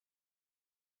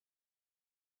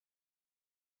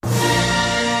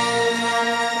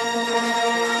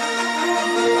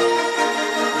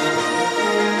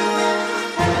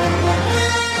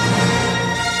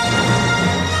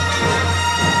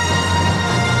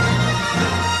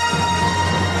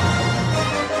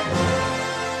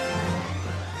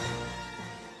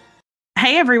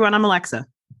Hey everyone, I'm Alexa.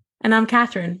 And I'm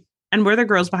Catherine. And we're the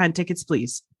girls behind Tickets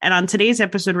Please. And on today's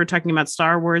episode, we're talking about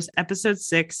Star Wars Episode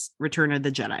 6, Return of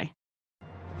the Jedi.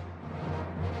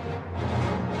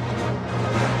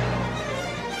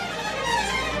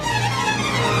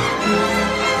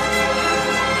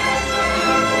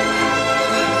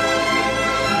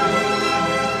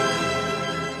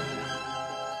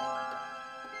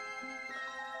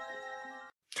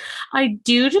 I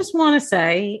do just want to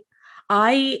say,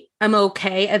 I am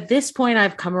okay. At this point,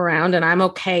 I've come around and I'm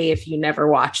okay if you never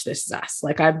watch This Is Us.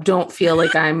 Like, I don't feel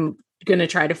like I'm going to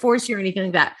try to force you or anything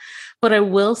like that. But I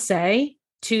will say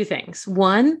two things.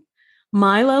 One,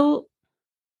 Milo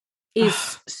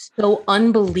is so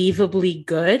unbelievably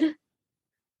good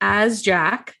as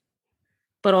Jack,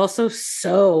 but also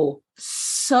so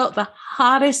the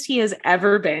hottest he has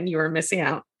ever been. You are missing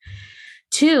out.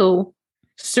 Two,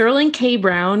 Sterling K.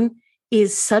 Brown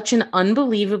is such an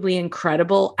unbelievably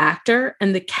incredible actor,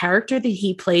 and the character that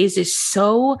he plays is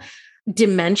so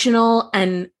dimensional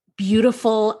and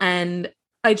beautiful, and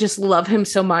I just love him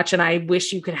so much, and I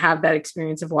wish you could have that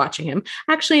experience of watching him.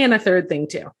 Actually, and a third thing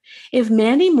too. If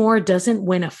Mandy Moore doesn't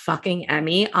win a fucking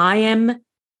Emmy, I am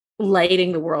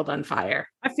lighting the world on fire.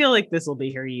 I feel like this will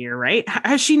be her year, right?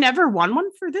 Has she never won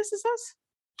one for This Is Us?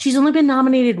 She's only been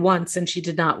nominated once, and she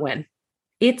did not win.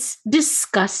 It's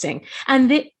disgusting.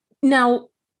 And now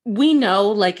we know,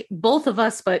 like, both of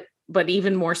us, but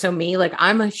even more so me, like,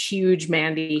 I'm a huge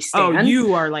Mandy stan. Oh,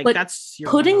 you are, like, but that's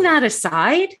your putting that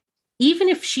aside, even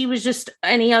if she was just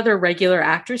any other regular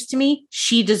actress to me,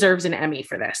 she deserves an Emmy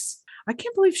for this. I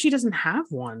can't believe she doesn't have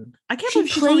one. I can't she believe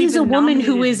she's plays a woman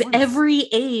who is once. Every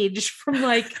age from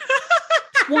like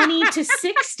 20 to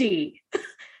 60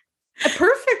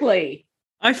 perfectly.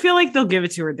 I feel like they'll give it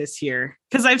to her this year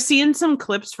because I've seen some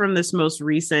clips from this most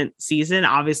recent season.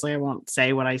 Obviously, I won't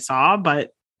say what I saw, but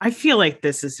I feel like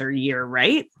this is her year,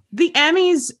 right? The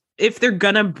Emmys, if they're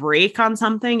going to break on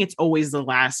something, it's always the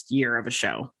last year of a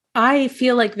show. I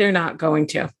feel like they're not going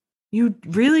to. You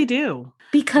really do.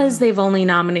 Because they've only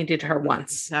nominated her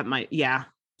once. That might, yeah.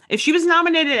 If she was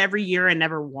nominated every year and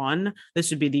never won,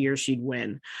 this would be the year she'd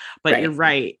win. But You're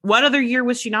right. What other year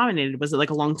was she nominated? Was it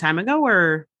like a long time ago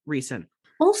or recent?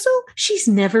 Also, she's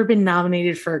never been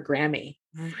nominated for a Grammy.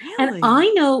 Really? And I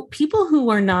know people who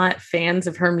are not fans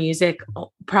of her music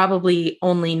probably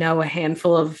only know a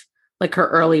handful of like her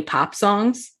early pop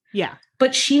songs. Yeah.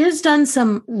 But she has done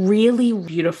some really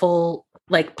beautiful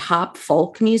like pop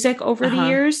folk music over the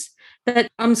years that,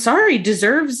 I'm sorry,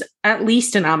 deserves at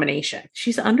least a nomination.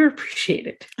 She's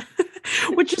underappreciated.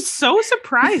 Which is so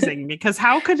surprising because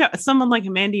how could someone like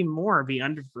Mandy Moore be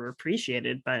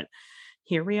underappreciated? But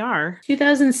here we are.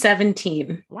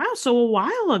 2017. Wow, so a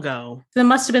while ago. That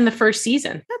must have been the first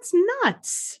season. That's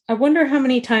nuts. I wonder how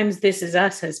many times This Is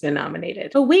Us has been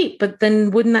nominated. Oh, wait, but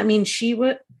then wouldn't that mean she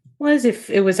was if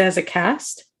it was as a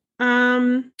cast?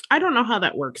 I don't know how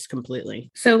that works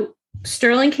completely. So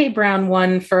Sterling K. Brown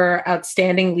won for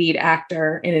Outstanding Lead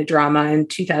Actor in a Drama in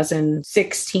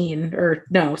 2016,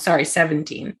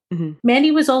 17. Mm-hmm.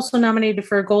 Mandy was also nominated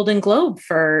for a Golden Globe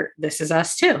for This Is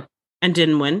Us too. And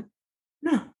didn't win?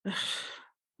 No.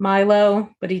 Milo,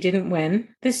 but he didn't win.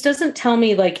 This doesn't tell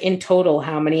me like in total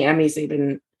how many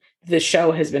Emmys the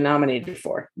show has been nominated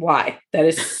for. Why? That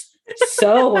is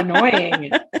so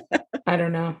annoying. I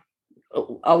don't know.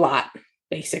 A lot,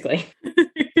 basically.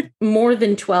 More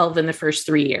than 12 in the first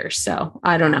 3 years. So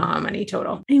I don't know how many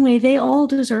total. Anyway, they all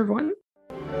deserve one.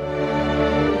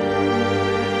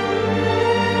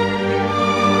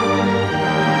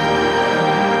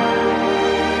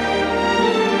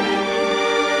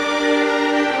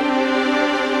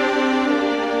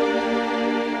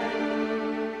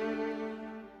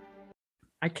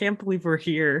 I can't believe we're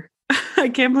here. I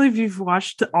can't believe you've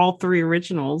watched all 3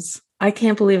 originals. I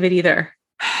can't believe it either.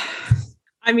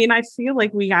 I mean, I feel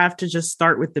like we have to just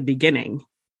start with the beginning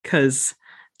because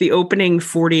the opening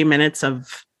 40 minutes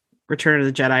of Return of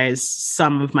the Jedi is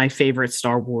some of my favorite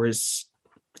Star Wars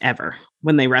ever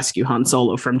when they rescue Han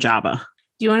Solo from Jabba.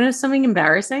 Do you want to know something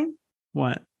embarrassing?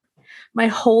 What? My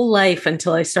whole life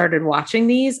until I started watching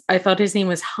these, I thought his name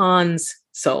was Hans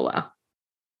Solo.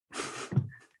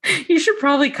 You should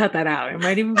probably cut that out. It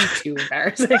might even be too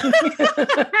embarrassing.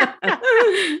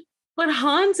 But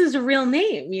Hans is a real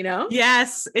name, you know?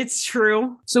 Yes, it's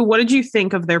true. So what did you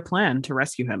think of their plan to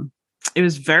rescue him? It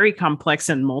was very complex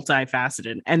and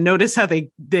multifaceted. And notice how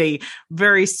they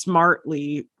very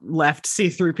smartly left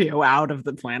C-3PO out of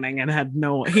the planning and he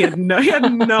had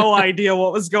no idea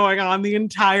what was going on the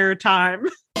entire time.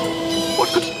 What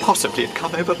could possibly have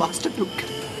come over Master Luke?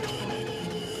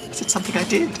 Is it something I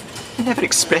did? I never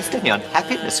expressed any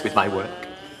unhappiness with my work.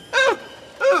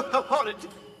 Oh, on it.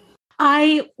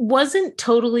 I wasn't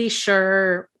totally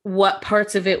sure what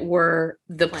parts of it were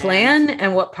the plan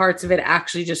and what parts of it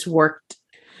actually just worked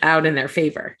out in their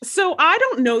favor. So I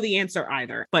don't know the answer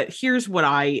either, but here's what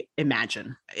I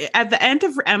imagine. At the end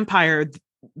of Empire,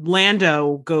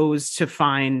 Lando goes to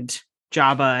find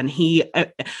Jabba,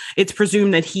 and it's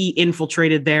presumed that he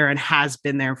infiltrated there and has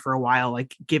been there for a while,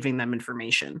 like giving them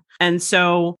information. And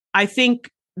so I think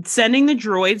sending the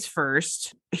droids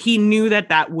first, he knew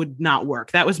that would not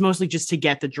work. That was mostly just to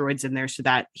get the droids in there so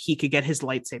that he could get his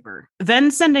lightsaber. Then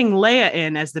sending Leia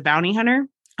in as the bounty hunter,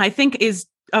 I think is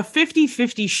a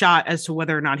 50-50 shot as to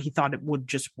whether or not he thought it would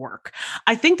just work.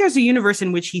 I think there's a universe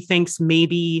in which he thinks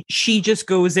maybe she just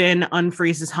goes in,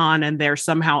 unfreezes Han, and they're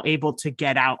somehow able to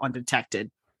get out undetected.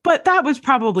 But that was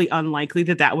probably unlikely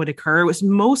that would occur. It was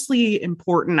mostly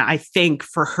important, I think,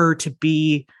 for her to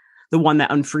be the one that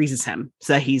unfreezes him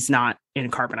so that he's not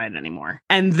in carbonite anymore.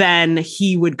 And then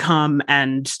he would come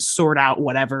and sort out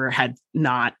whatever had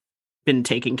not been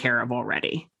taken care of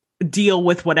already. Deal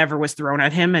with whatever was thrown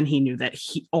at him, and he knew that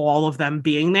all of them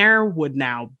being there would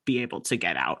now be able to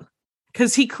get out.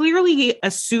 Because he clearly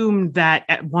assumed that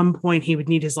at one point he would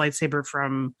need his lightsaber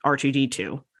from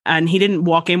R2-D2. And he didn't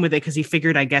walk in with it because he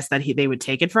figured, I guess, that they would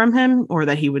take it from him or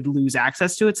that he would lose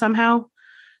access to it somehow.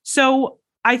 So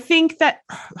I think that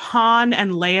Han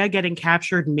and Leia getting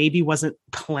captured maybe wasn't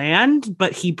planned,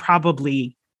 but he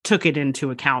probably took it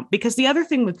into account. Because the other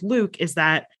thing with Luke is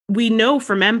that we know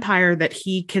from Empire that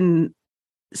he can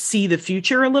see the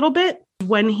future a little bit.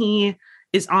 When he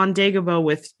is on Dagobah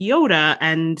with Yoda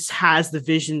and has the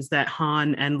visions that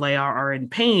Han and Leia are in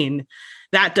pain,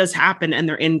 that does happen, and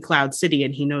they're in Cloud City,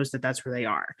 and he knows that that's where they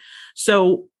are.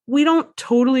 So we don't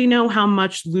totally know how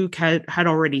much Luke had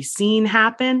already seen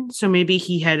happen. So maybe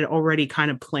he had already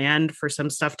kind of planned for some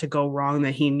stuff to go wrong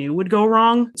that he knew would go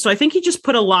wrong. So I think he just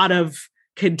put a lot of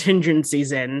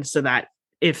contingencies in so that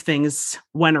if things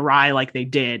went awry like they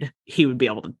did, he would be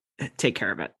able to take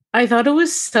care of it. I thought it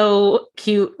was so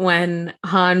cute when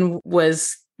Han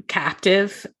was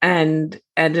captive and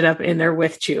ended up in there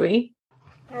with Chewie.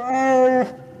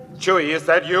 Chewie, is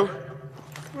that you?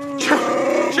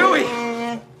 Chewie!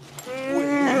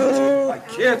 I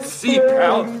can't see,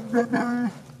 pal.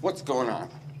 What's going on?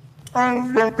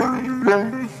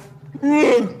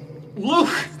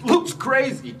 Luke's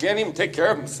crazy. He can't even take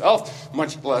care of himself,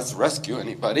 much less rescue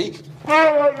anybody.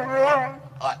 A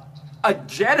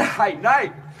Jedi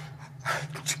Knight?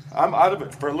 I'm out of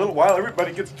it for a little while.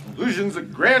 Everybody gets delusions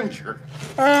of grandeur.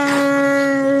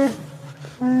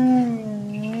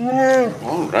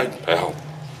 All right, pal.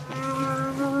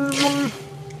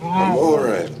 I'm all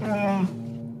right.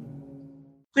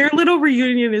 Their little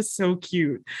reunion is so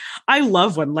cute. I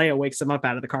love when Leia wakes him up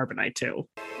out of the carbonite, too.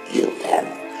 You have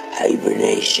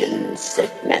hibernation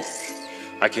sickness.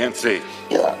 I can't see.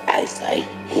 Your eyesight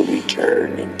will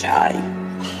return in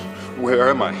time. Where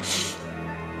am I?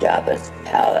 Jabba's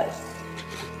palace.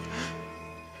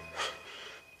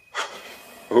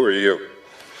 Who are you?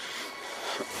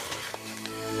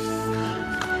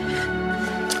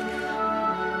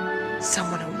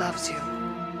 Someone who loves you.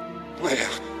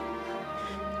 Leia.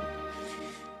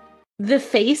 The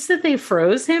face that they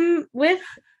froze him with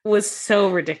was so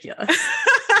ridiculous.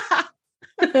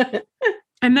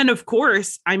 And then, of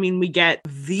course, I mean, we get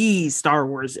the Star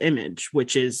Wars image,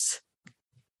 which is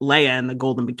Leia in the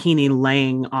golden bikini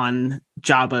laying on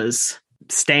Jabba's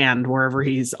stand wherever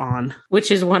he's on. Which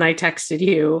is when I texted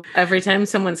you. Every time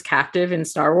someone's captive in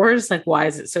Star Wars, like, why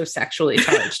is it so sexually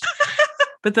charged?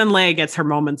 But then Leia gets her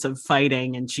moments of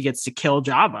fighting and she gets to kill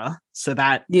Jabba. So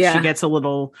that she gets a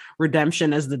little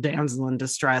redemption as the damsel in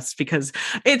distress, because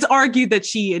it's argued that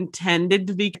she intended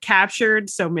to be captured.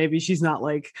 So maybe she's not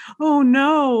like, oh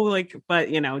no, like,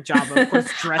 but you know, Jabba of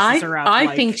course dresses her up.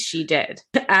 I think she did.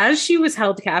 As she was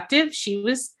held captive, she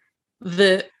was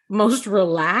the most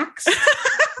relaxed,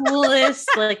 coolest,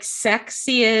 like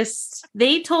sexiest.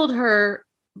 They told her,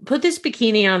 put this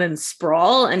bikini on and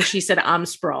sprawl. And she said, I'm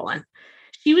sprawling.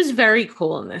 She was very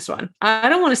cool in this one. I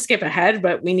don't want to skip ahead,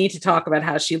 but we need to talk about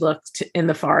how she looked in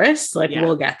the forest. Like,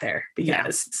 we'll get there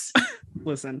because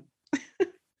listen,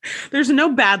 there's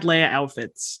no bad Leia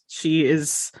outfits. She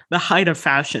is the height of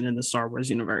fashion in the Star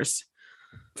Wars universe.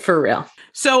 For real.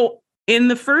 So in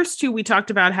the first two, we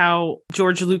talked about how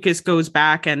George Lucas goes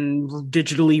back and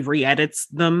digitally re-edits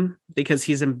them because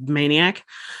he's a maniac.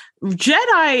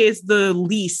 Jedi is the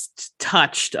least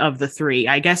touched of the three,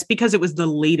 I guess, because it was the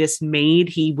latest made.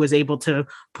 He was able to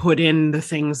put in the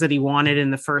things that he wanted in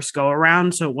the first go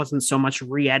around, so it wasn't so much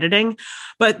re-editing.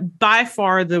 But by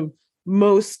far the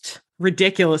most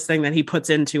ridiculous thing that he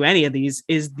puts into any of these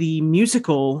is the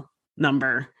musical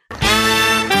number.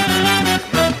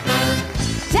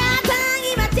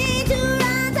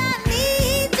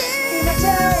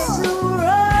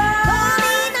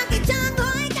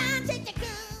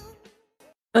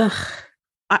 Ugh,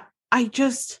 I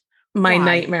just my Why?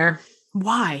 nightmare.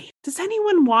 why? Does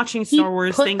anyone watching He Star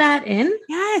Wars put think that in?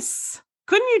 yes?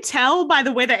 Couldn't you tell by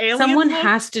the way the alien Someone looked?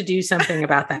 has to do something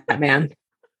about that, man.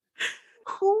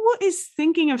 Who is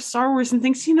thinking of Star Wars and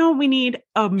thinks, we need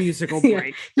a musical Yeah.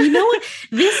 break? You know what?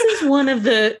 This is one of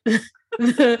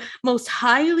the most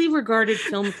highly regarded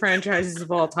film franchises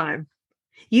of all time.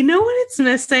 You know what it's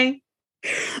missing?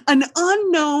 An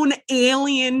unknown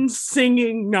alien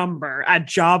singing number at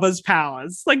Jabba's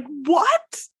palace. Like,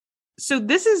 what? So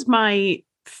this is my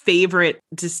favorite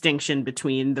distinction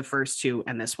between the first two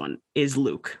and this one is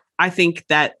Luke. I think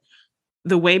that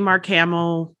the way Mark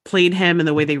Hamill played him and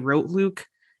the way they wrote Luke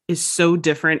is so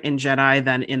different in Jedi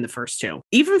than in the first two.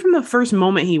 Even from the first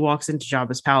moment he walks into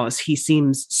Jabba's palace, he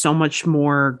seems so much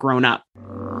more grown up.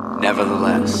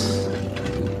 Nevertheless,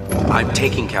 I'm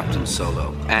taking Captain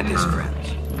Solo and his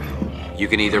friends. You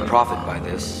can either profit by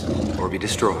this or be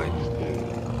destroyed.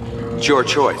 It's your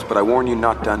choice, but I warn you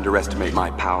not to underestimate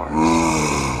my power.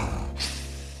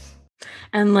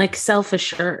 And like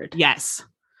self-assured. Yes.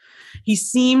 He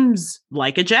seems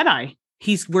like a Jedi.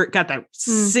 He's got that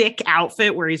sick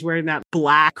outfit where he's wearing that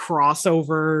black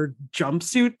crossover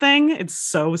jumpsuit thing. It's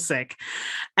so sick.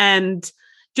 And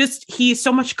just he's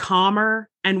so much calmer.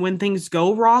 And when things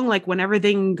go wrong, like when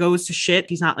everything goes to shit,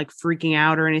 he's not like freaking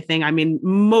out or anything. I mean,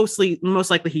 most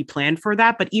likely he planned for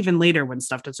that. But even later, when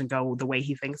stuff doesn't go the way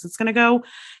he thinks it's going to go,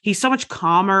 he's so much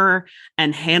calmer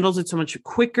and handles it so much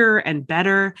quicker and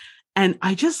better. And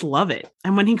I just love it.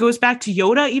 And when he goes back to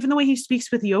Yoda, even the way he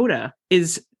speaks with Yoda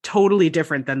is totally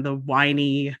different than the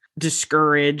whiny,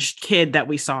 discouraged kid that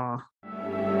we saw.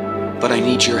 But I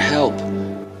need your help.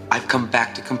 I've come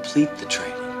back to complete the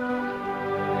training.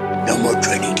 No more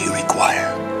training do you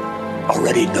require.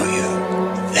 Already know you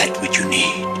that which you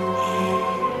need.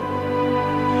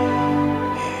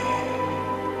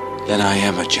 Then I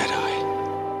am a Jedi.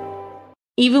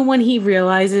 Even when he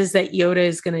realizes that Yoda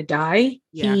is going to die,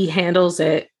 Yeah. he handles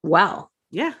it well.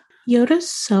 Yeah. Yoda's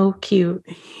so cute.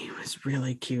 He was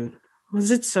really cute. Was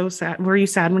it so sad? Were you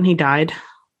sad when he died?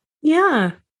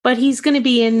 Yeah. But he's going to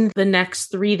be in the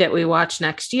next 3 that we watch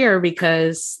next year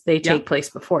because they take place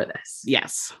before this.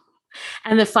 Yes.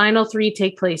 And the final 3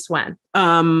 take place when?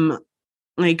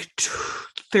 Like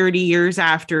 30 years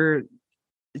after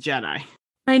Jedi.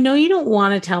 I know you don't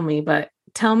want to tell me, but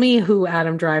tell me who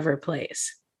Adam Driver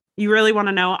plays. You really want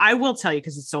to know? I will tell you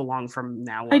because it's so long from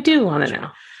now. I do want to know.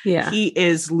 Yeah. He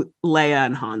is Leia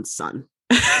and Han's son.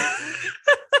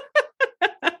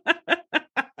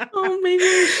 Oh, maybe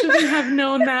I shouldn't have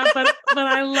known that, but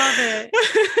I love it.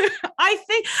 I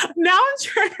think now I'm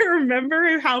trying to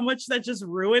remember how much that just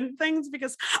ruined things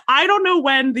because I don't know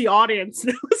when the audience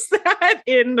knows that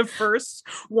in the first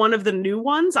one of the new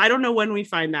ones. I don't know when we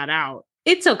find that out.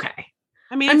 It's okay.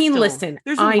 I mean, listen,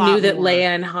 I knew that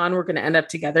Leia and Han were going to end up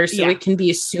together, so it can be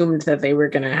assumed that they were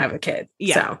going to have a kid.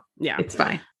 Yeah. So yeah, it's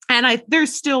fine. And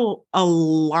there's still a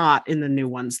lot in the new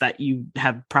ones that you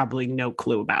have probably no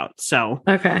clue about. So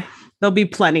okay, there'll be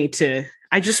plenty to.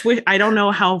 I just wish I don't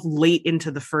know how late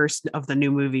into the first of the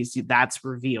new movies that's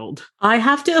revealed. I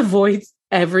have to avoid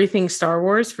everything Star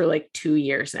Wars for like 2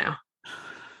 years now.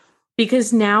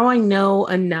 Because now I know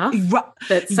enough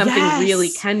that something really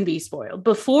can be spoiled.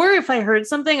 Before, if I heard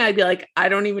something, I'd be like, I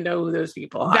don't even know who those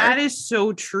people are. That is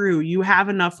so true. You have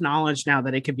enough knowledge now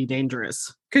that it could be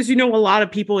dangerous. Because you know a lot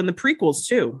of people in the prequels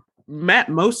too. Met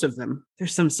most of them.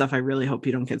 There's some stuff I really hope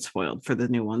you don't get spoiled for the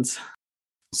new ones.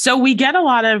 So we get a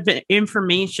lot of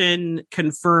information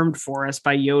confirmed for us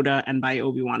by Yoda and by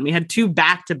Obi-Wan. We had 2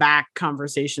 back-to-back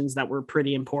conversations that were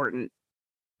pretty important.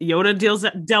 Yoda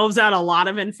delves out a lot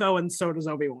of info, and so does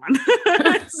Obi-Wan.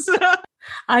 So,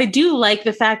 I do like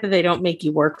the fact that they don't make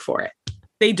you work for it.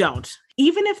 They don't.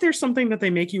 Even if there's something that they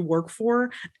make you work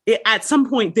for, at some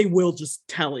point they will just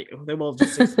tell you. They will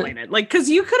just explain it. Like,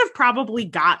 because you could have probably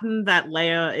gotten that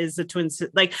Leia is a twin.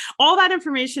 Like all that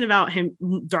information about him,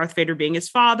 Darth Vader being his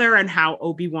father, and how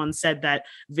Obi-Wan said that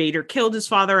Vader killed his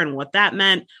father and what that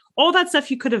meant. All that stuff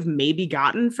you could have maybe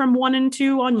gotten from 1 and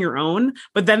 2 on your own,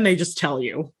 but then they just tell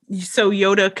you. So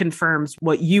Yoda confirms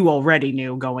what you already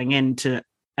knew going into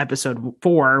episode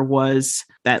 4 was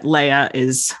that Leia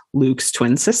is Luke's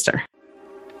twin sister.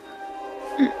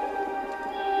 There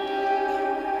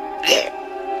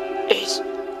is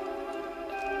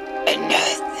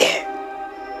another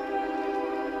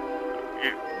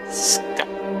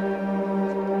Skywalker.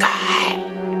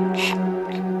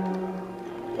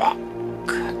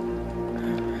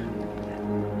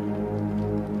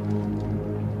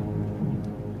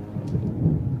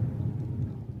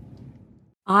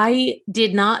 I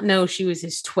did not know she was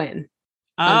his twin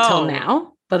until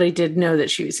now, but I did know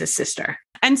that she was his sister.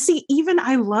 And see, even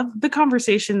I love the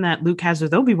conversation that Luke has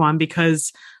with Obi-Wan,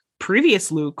 because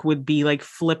previous Luke would be like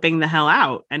flipping the hell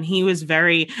out. And he was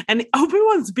and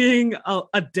Obi-Wan's being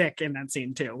a dick in that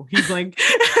scene too. He's like,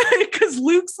 because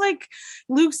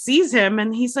Luke sees him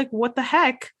and he's like, what the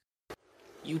heck?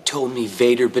 You told me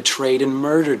Vader betrayed and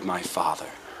murdered my father.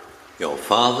 Your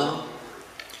father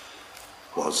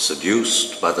was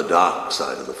seduced by the dark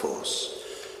side of the Force.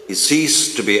 He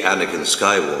ceased to be Anakin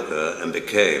Skywalker and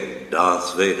became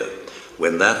Darth Vader.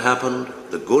 When that happened,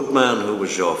 the good man who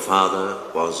was your father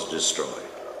was destroyed.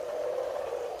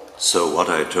 So what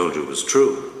I told you was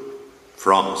true,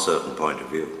 from a certain point of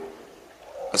view.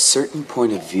 A certain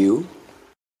point of view?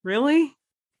 Really?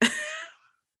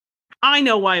 I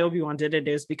know why Obi-Wan did it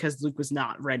is because Luke was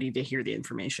not ready to hear the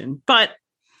information. But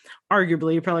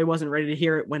arguably, he probably wasn't ready to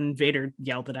hear it when Vader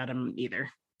yelled it at him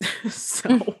either. So,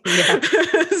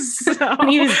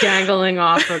 he was dangling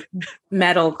off a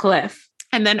metal cliff.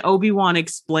 And then Obi-Wan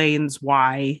explains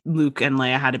why Luke and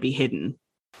Leia had to be hidden.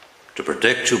 To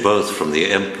protect you both from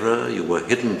the Emperor, you were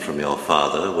hidden from your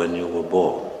father when you were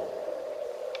born.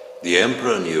 The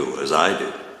Emperor knew, as I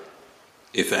did,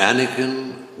 if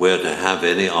Anakin were to have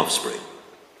any offspring,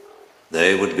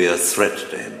 they would be a threat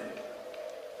to him.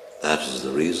 That is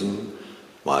the reason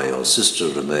why your sister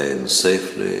remains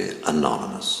safely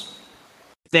anonymous.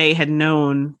 If they had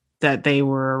known that they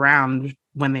were around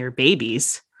when they were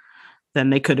babies, then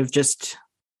they could have just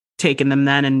taken them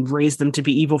then and raised them to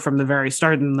be evil from the very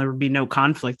start, and there would be no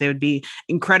conflict. They would be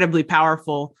incredibly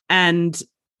powerful and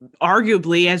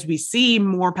arguably, as we see,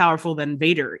 more powerful than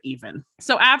Vader even.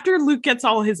 So after Luke gets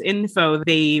all his info,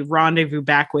 they rendezvous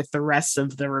back with the rest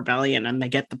of the rebellion and they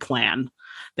get the plan.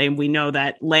 We know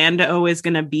that Lando is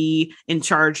going to be in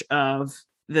charge of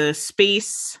the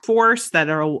Space Force that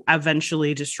will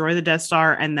eventually destroy the Death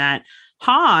Star, and that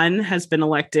Han has been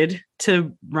elected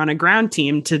to run a ground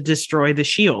team to destroy the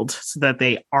shield so that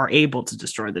they are able to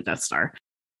destroy the Death Star.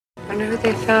 I wonder who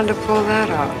they found to pull that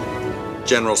off.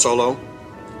 General Solo,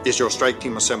 is your strike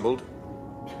team assembled?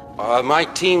 My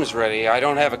team's ready. I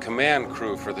don't have a command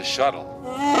crew for the shuttle.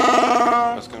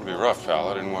 That's going to be rough, pal.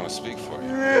 I didn't want to speak for you.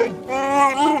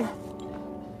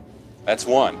 That's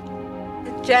one.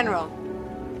 General,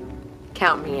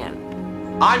 count me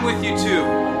in. I'm with you too.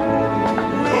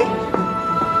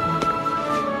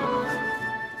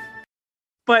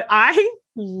 But I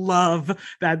love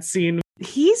that scene.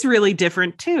 He's really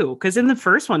different too, because in the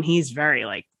first one, he's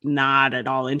very not at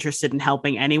all interested in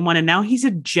helping anyone. And now he's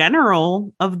a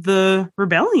general of the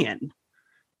rebellion,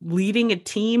 leading a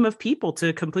team of people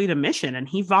to complete a mission, and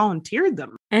he volunteered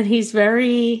them. And he's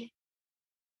very...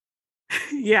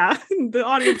 Yeah, the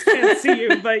audience can't see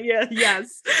you, but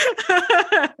yes.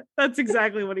 That's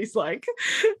exactly what he's like.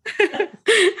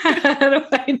 How do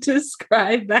I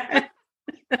describe that?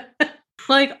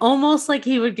 Almost like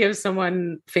he would give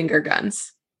someone finger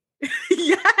guns.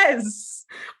 Yes.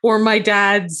 Or my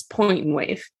dad's point and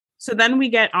wave. So then we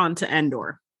get on to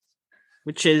Endor,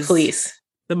 which is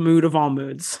the mood of all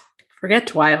moods. Forget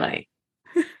Twilight.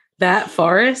 That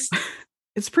forest.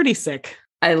 It's pretty sick.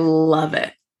 I love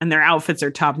it. And their outfits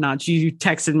are top notch. You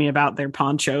texted me about their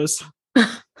ponchos.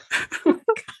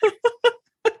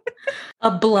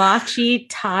 A blotchy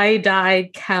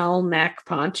tie-dyed cowl neck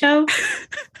poncho.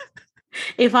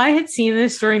 If I had seen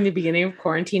this during the beginning of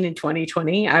quarantine in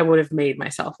 2020, I would have made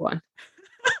myself one.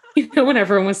 You know, when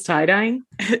everyone was tie-dyeing.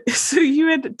 So you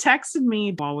had texted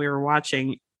me while we were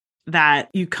watching that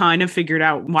you kind of figured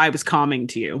out why it was calming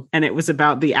to you. And it was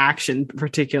about the action in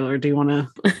particular. Do you want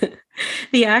to?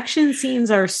 The action scenes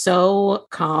are so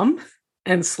calm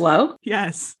and slow.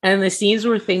 Yes. And the scenes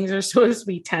where things are supposed to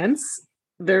be tense,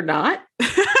 they're not.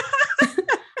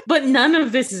 But none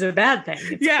of this is a bad thing.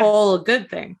 It's all a good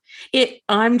thing.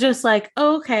 I'm just like,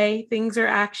 okay, things are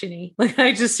actiony.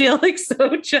 I just feel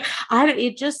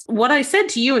what I said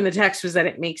to you in the text was that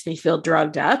it makes me feel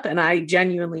drugged up. And I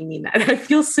genuinely mean that. I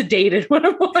feel sedated when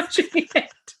I'm watching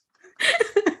it.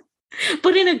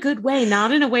 But in a good way,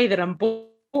 not in a way that I'm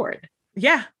bored.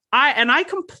 Yeah. I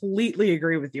completely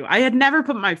agree with you. I had never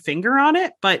put my finger on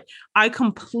it, but I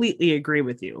completely agree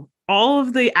with you. All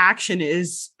of the action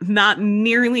is not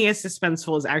nearly as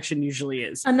suspenseful as action usually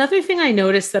is. Another thing I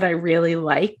noticed that I really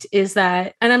liked is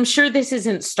that, and I'm sure this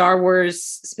isn't Star Wars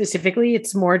specifically,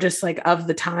 it's more just of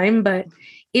the time, but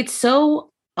it's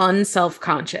so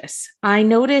unself-conscious. I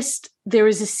noticed there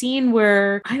was a scene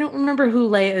where I don't remember who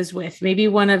Leia is with. Maybe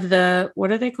one of the,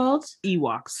 what are they called?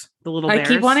 Ewoks, the little bears.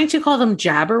 I keep wanting to call them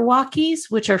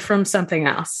Jabberwockies, which are from something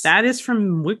else. That is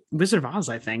from Wizard of Oz,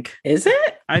 I think. Is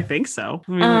it? I think so.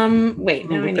 Wait,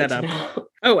 no, I need that up.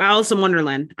 Oh, Alice in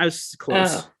Wonderland. I was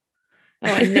close. Oh,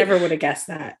 I never would have guessed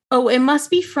that. Oh, it must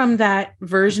be from that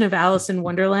version of Alice in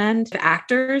Wonderland, the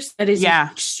actors, that is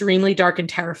extremely dark and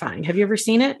terrifying. Have you ever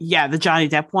seen it? Yeah, the Johnny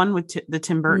Depp one with the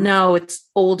Tim Burton. No, it's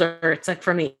older. It's like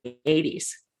from the 80s.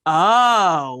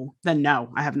 Oh, then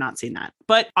no, I have not seen that.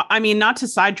 But I mean, not to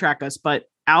sidetrack us, but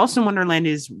Alice in Wonderland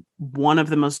is one of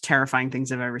the most terrifying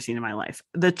things I've ever seen in my life.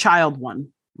 The child one.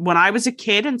 When I was a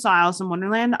kid and saw Alice in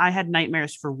Wonderland, I had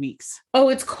nightmares for weeks. Oh,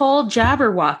 it's called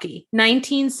Jabberwocky,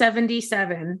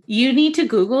 1977. You need to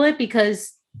Google it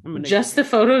because just the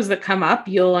photos that come up,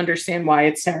 you'll understand why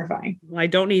it's terrifying. I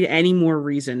don't need any more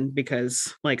reason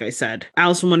because, like I said,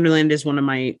 Alice in Wonderland is one of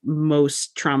my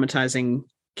most traumatizing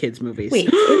kids movies.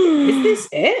 Wait, is this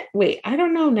it? Wait, I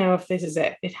don't know now if this is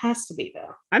it. It has to be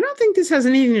though. I don't think this has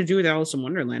anything to do with Alice in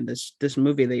Wonderland. This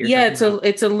movie that you're talking about.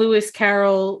 It's a Lewis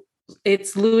Carroll.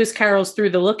 It's Lewis Carroll's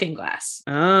Through the Looking Glass.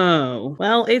 Oh,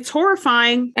 well, it's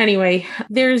horrifying. Anyway,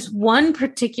 there's one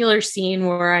particular scene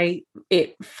where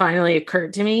it finally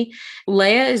occurred to me.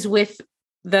 Leia is with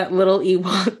that little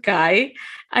Ewok guy.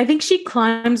 I think she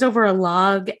climbs over a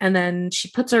log and then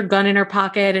she puts her gun in her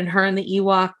pocket and her and the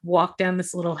Ewok walk down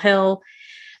this little hill.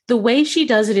 The way she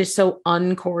does it is so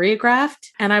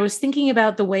unchoreographed. And I was thinking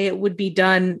about the way it would be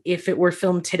done if it were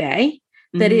filmed today,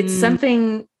 that it's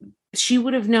something she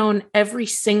would have known every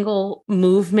single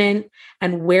movement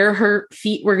and where her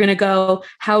feet were going to go,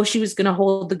 how she was going to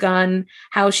hold the gun,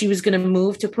 how she was going to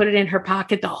move to put it in her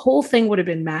pocket. The whole thing would have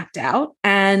been mapped out.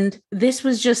 And this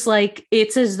was just like,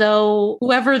 it's as though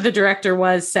whoever the director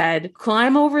was said,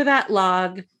 climb over that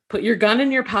log, put your gun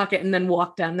in your pocket, and then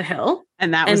walk down the hill.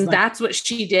 And that's what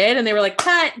she did. And they were like,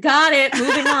 cut, got it,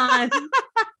 moving on.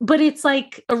 But it's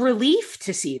like a relief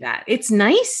to see that. It's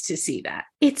nice to see that.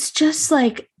 It's just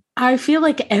like, I feel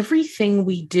like everything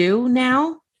we do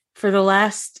now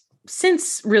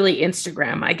since really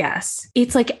Instagram, I guess,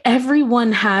 it's like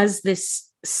everyone has this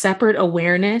separate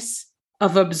awareness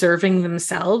of observing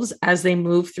themselves as they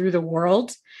move through the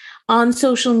world on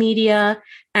social media.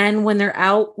 And when they're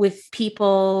out with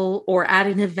people or at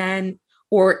an event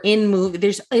or in movie,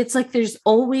 there's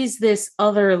always this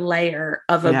other layer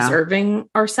of observing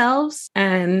ourselves.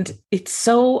 And it's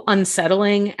so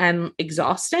unsettling and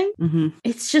exhausting. Mm-hmm.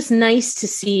 It's just nice to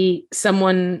see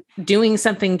someone doing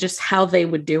something just how they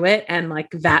would do it and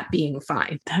like that being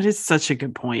fine. That is such a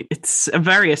good point. It's a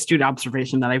very astute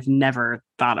observation that I've never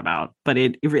thought about, but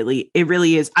it really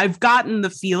is. I've gotten the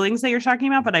feelings that you're talking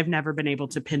about, but I've never been able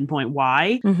to pinpoint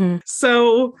why. Mm-hmm.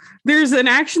 So there's an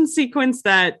action sequence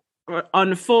that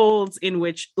unfolds in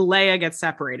which Leia gets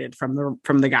separated from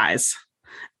the guys,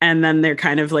 and then they're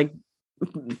kind of like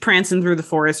prancing through the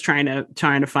forest trying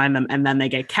to find them, and then they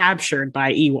get captured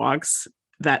by Ewoks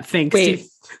that think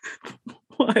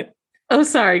what? Oh,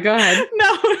 sorry, go ahead.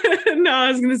 No,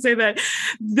 I was going to say that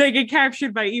they get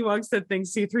captured by Ewoks that think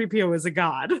C-3PO is a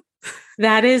god.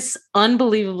 That is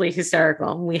unbelievably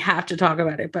hysterical. We have to talk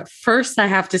about it. But first, I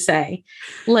have to say,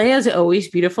 Leia's always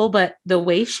beautiful, but the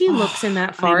way she looks in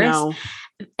that forest.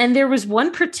 And there was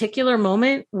one particular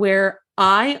moment where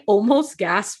I almost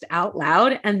gasped out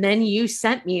loud, and then you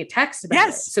sent me a text about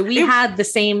it. So we had the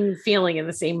same feeling in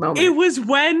the same moment. It was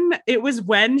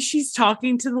when she's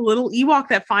talking to the little Ewok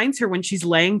that finds her when she's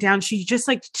laying down. She just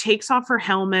like takes off her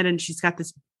helmet and she's got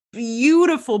this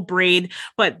beautiful braid,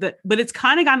 but it's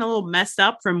kind of gotten a little messed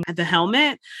up from the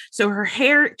helmet. So her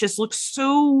hair just looks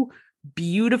so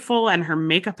beautiful and her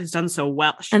makeup is done so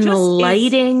well. And the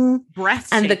lighting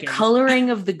breathtaking. And the coloring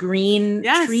of the green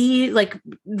tree, like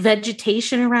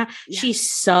vegetation around. She's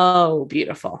so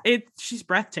beautiful. She's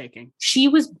breathtaking. She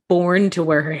was born to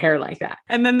wear her hair like that.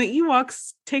 And then the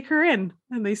Ewoks take her in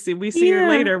and we see her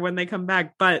later when they come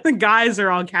back, but the guys are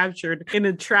all captured in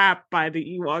a trap by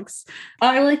the Ewoks.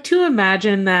 I like to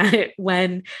imagine that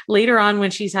when later on, when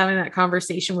she's having that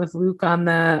conversation with Luke on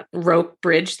the rope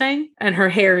bridge thing and her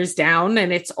hair is down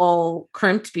and it's all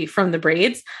crimped from the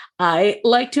braids, I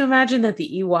like to imagine that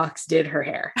the Ewoks did her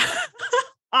hair.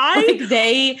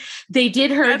 They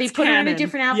did her. They put her in a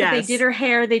different outfit. Yes. They did her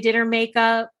hair. They did her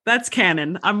makeup. That's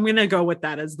canon. I'm gonna go with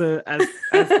that as the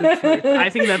truth. I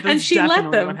think that's and she definitely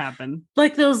let them, what happened.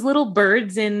 Like those little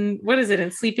birds in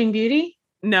in Sleeping Beauty?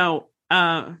 No.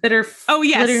 That are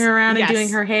flittering around and doing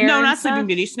her hair. No, not Sleeping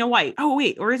Beauty. Snow White. Oh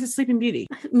wait, or is it Sleeping Beauty?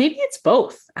 Maybe it's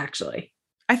both. Actually,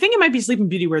 I think it might be Sleeping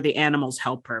Beauty where the animals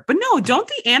help her. But no, don't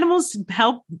the animals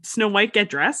help Snow White get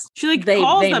dressed? She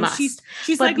calls them. Must.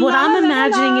 She's but like, what I'm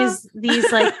imagining is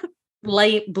these like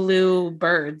light blue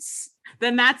birds.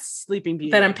 Then that's Sleeping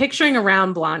Beauty. That I'm picturing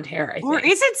around blonde hair. Or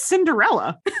is it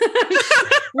Cinderella?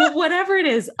 Well, whatever it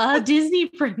is, a Disney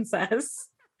princess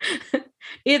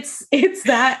It's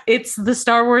the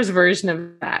Star Wars version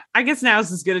of that. I guess now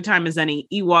is as good a time as any.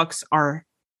 Ewoks are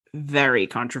very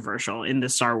controversial in the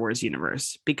Star Wars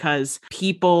universe because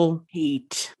people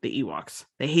hate the Ewoks.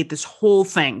 They hate this whole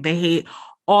thing. They hate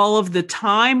all of the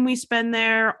time we spend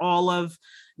there, all of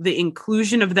the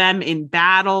inclusion of them in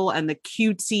battle and the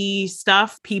cutesy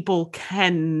stuff. People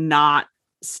cannot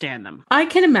stand them. I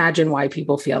can imagine why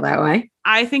people feel that way.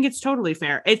 I think it's totally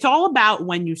fair. It's all about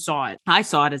when you saw it. I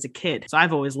saw it as a kid, so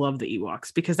I've always loved the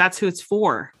Ewoks because that's who it's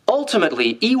for.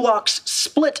 Ultimately, Ewoks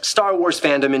split Star Wars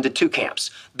fandom into two camps,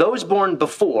 those born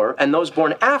before and those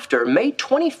born after May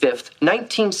 25th,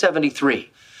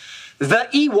 1973. The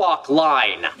Ewok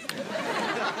line.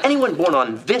 Anyone born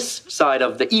on this side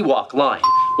of the Ewok line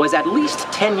was at least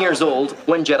 10 years old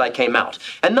when Jedi came out,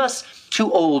 and thus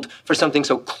too old for something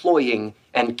so cloying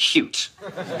and cute.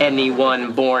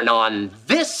 Anyone born on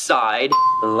this side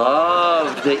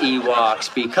loved the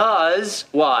Ewoks because,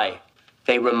 why?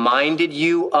 They reminded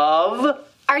you of...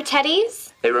 Our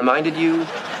teddies? They reminded you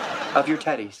of your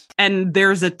teddies. And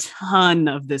there's a ton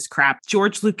of this crap.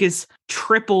 George Lucas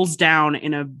triples down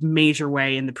in a major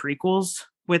way in the prequels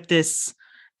with this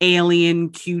alien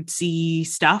cutesy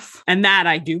stuff. And that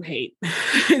I do hate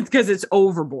because it's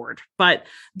overboard. But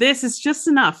this is just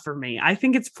enough for me. I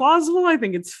think it's plausible. I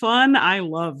think it's fun. I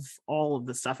love all of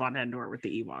the stuff on Endor with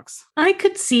the Ewoks. I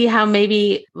could see how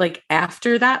maybe like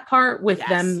after that part with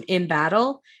them in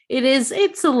battle,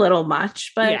 it's a little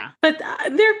much, but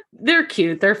they're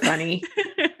cute. They're funny.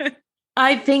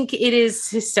 I think it is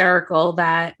hysterical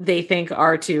that they think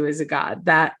R2 is a god.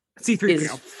 That C-3PO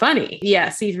is funny. Yeah,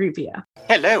 C-3PO.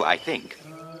 Hello, I think.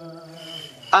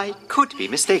 I could be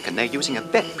mistaken. They're using a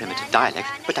very primitive dialect,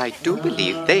 but I do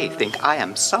believe they think I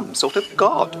am some sort of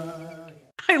god.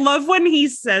 I love when he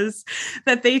says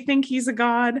that they think he's a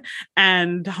god,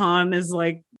 and Han is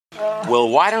like, well,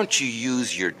 why don't you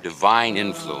use your divine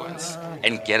influence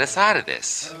and get us out of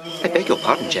this? I beg your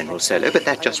pardon, General Solo, but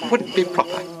that just wouldn't be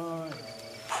proper.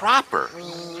 Proper?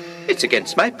 It's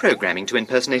against my programming to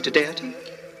impersonate a deity.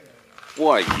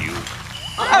 Why, you...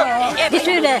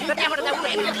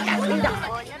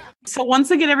 So once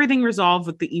they get everything resolved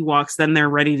with the Ewoks, then they're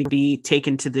ready to be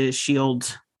taken to the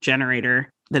shield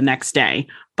generator the next day.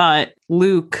 But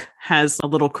Luke has a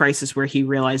little crisis where he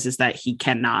realizes that he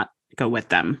cannot go with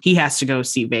them. He has to go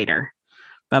see Vader.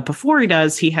 But before he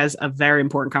does, he has a very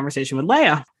important conversation with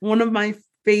Leia. One of my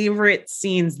favorite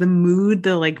scenes, the mood,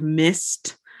 the like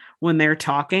mist when they're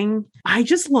talking. I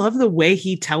just love the way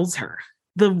he tells her.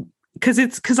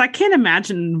 Because I can't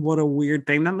imagine what a weird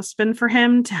thing that must have been for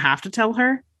him to have to tell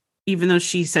her, even though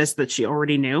she says that she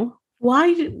already knew.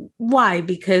 Why?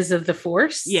 Because of the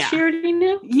Force? Yeah. She already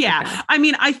knew? Yeah. Okay. I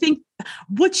mean, I think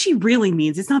what she really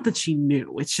means, it's not that she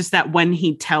knew. It's just that when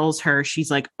he tells her,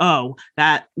 she's like, oh,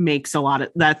 that makes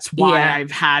that's why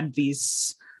I've had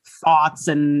these thoughts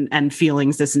and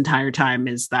feelings this entire time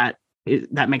that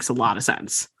makes a lot of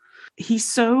sense. He's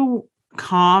so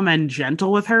calm and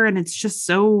gentle with her, and it's just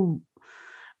so,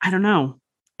 I don't know.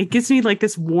 It gives me like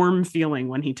this warm feeling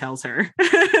when he tells her.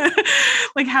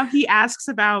 Like how he asks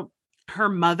about her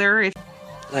mother.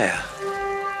 Leia,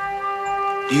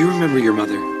 do you remember your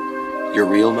mother? Your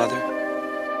real mother?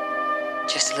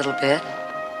 Just a little bit.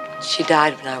 She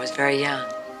died when I was very young.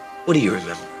 What do you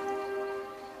remember?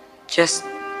 Just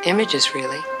images,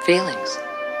 really. Feelings.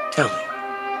 Tell me.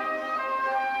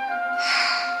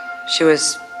 She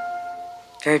was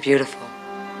very beautiful.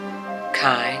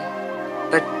 Kind,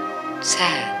 but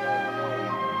sad.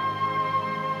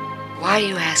 Why are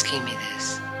you asking me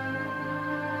this?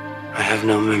 I have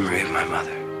no memory of my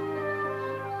mother.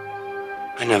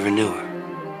 I never knew her.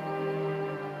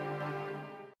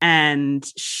 And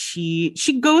she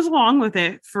goes along with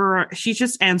it she's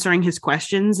just answering his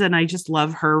questions. And I just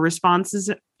love her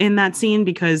responses in that scene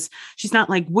because she's not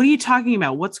like, what are you talking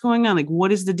about? What's going on? Like,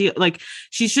 what is the deal? Like,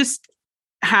 she's just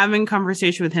having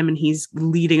conversation with him and he's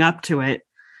leading up to it.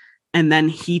 And then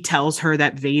he tells her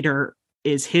that Vader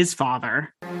is his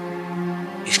father.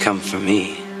 He's come for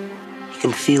me. He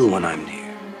can feel when I'm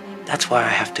near. That's why I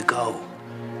have to go.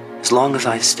 As long as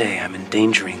I stay, I'm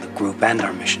endangering the group and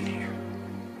our mission here.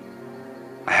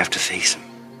 I have to face him.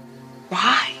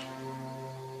 Why?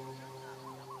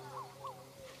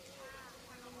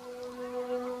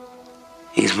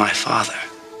 He's my father.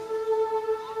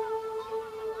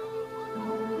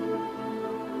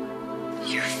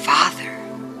 Your father?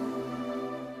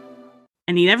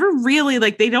 And he never really,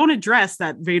 they don't address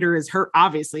that Vader is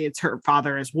obviously it's her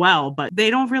father as well, but they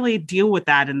don't really deal with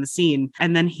that in the scene.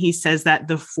 And then he says that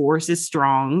the Force is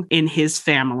strong in his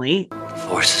family. The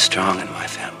Force is strong in my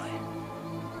family.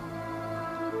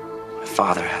 My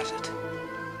father has it.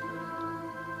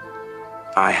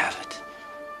 I have it.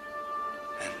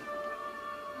 And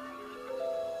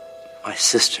my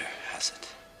sister has it.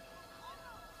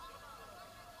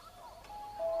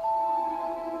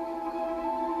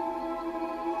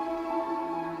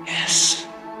 Yes.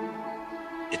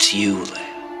 It's you, Leia.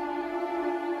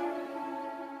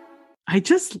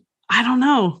 I don't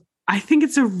know. I think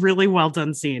it's a really well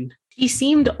done scene. She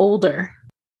seemed older.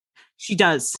 She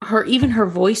does. Even her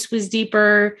voice was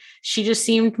deeper. She just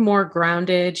seemed more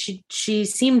grounded. She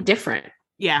seemed different.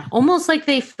 Yeah. Almost like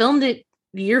they filmed it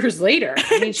years later.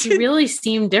 I mean, she really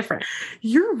seemed different.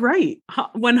 You're right.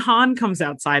 When Han comes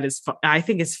outside, I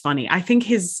think is funny. I think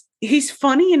he's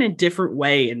funny in a different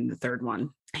way in the third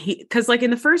one. Because like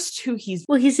in the first two, he's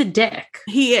a dick.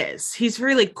 He is. He's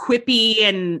really quippy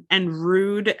and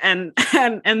rude,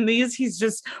 and these he's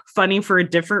just funny for a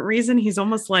different reason. He's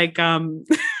almost like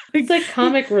he's like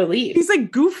comic relief. He's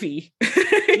like goofy.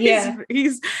 Yeah.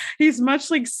 he's much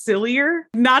like sillier.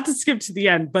 Not to skip to the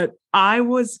end, but I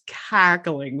was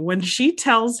cackling when she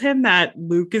tells him that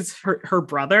Luke is her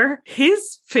brother.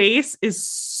 His face is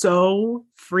so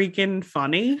freaking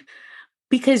funny.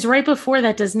 Because right before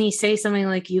that, doesn't he say something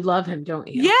like, you love him, don't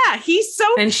you? Yeah, he's so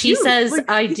And she cute. says, like,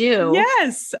 I do.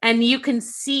 Yes. And you can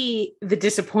see the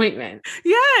disappointment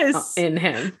yes in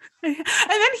him. And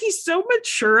then he's so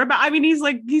mature about,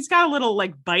 he's got a little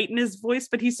like bite in his voice,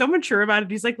 but he's so mature about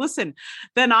it. He's like, listen,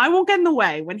 then I won't get in the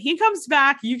way. When he comes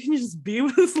back, you can just be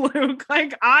with Luke.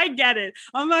 Like, I get it.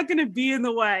 I'm not going to be in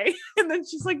the way. And then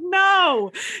she's like,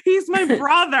 no, he's my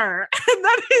brother. And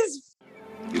that is.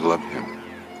 You love him.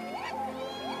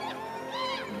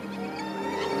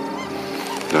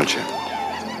 Don't you?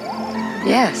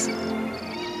 Yes.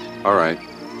 All right.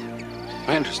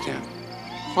 I understand.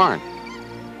 Fine.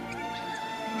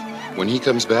 When he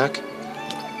comes back,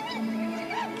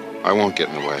 I won't get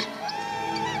in the way.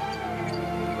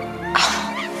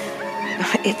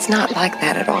 Oh, it's not like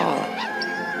that at all.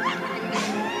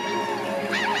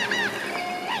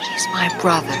 He's my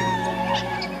brother.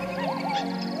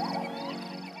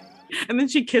 And then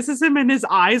she kisses him and his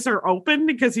eyes are open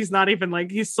because he's not even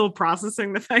like, he's still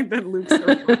processing the fact that Luke's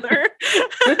her brother.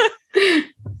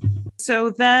 So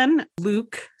then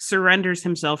Luke surrenders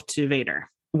himself to Vader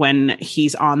when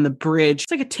he's on the bridge.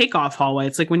 It's like a takeoff hallway.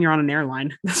 It's like when you're on an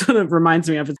airline. That's what it reminds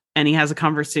me of. And he has a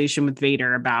conversation with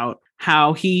Vader about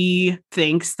how he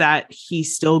thinks that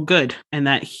he's still good and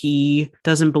that he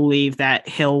doesn't believe that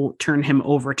he'll turn him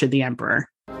over to the Emperor.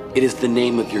 It is the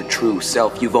name of your true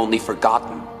self you've only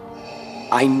forgotten.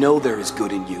 I know there is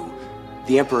good in you.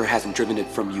 The Emperor hasn't driven it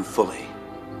from you fully.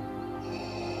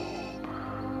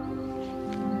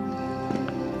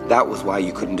 That was why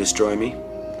you couldn't destroy me.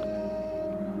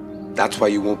 That's why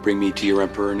you won't bring me to your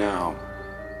Emperor now.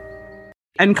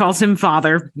 And calls him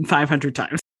father 500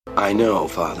 times. I know,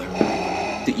 Father,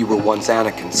 that you were once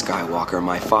Anakin Skywalker,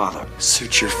 my father.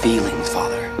 Search your feelings,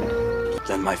 Father.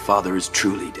 Then my father is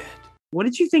truly dead. What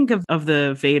did you think of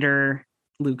the Vader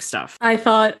Luke stuff? I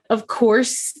thought, of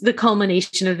course, the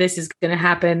culmination of this is going to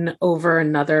happen over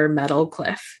another metal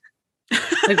cliff.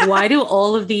 Like, why do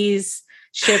all of these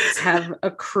ships have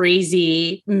a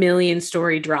crazy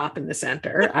 1,000,000-story drop in the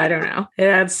center? I don't know. It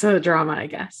adds to the drama, I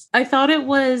guess. I thought it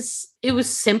was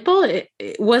simple. It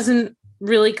wasn't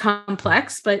really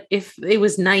complex, but if it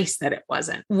was nice that it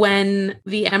wasn't. When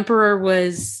the Emperor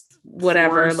was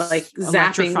whatever, like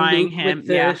zapping Luke him with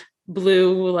the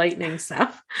blue lightning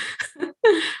stuff.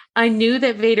 I knew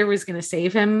that Vader was going to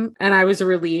save him, and I was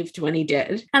relieved when he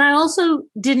did. And I also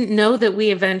didn't know that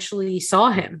we eventually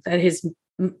saw him, that his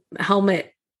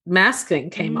helmet mask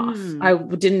thing came off. I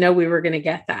didn't know we were going to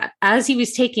get that. As he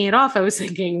was taking it off, I was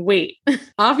thinking, wait,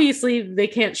 obviously they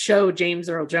can't show James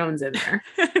Earl Jones in there.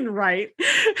 Right.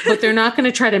 But they're not going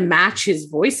to try to match his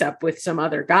voice up with some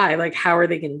other guy. Like, how are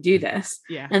they going to do this?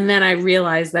 Yeah. And then I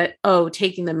realized that,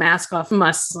 taking the mask off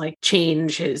must like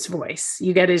change his voice.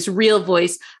 You get his real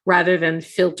voice rather than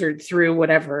filtered through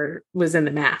whatever was in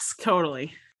the mask.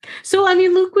 Totally. So, I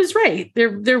mean, Luke was right.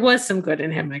 There was some good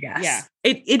in him, I guess. Yeah.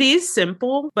 It is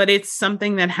simple, but it's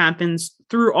something that happens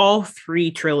through all three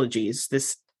trilogies,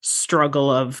 this struggle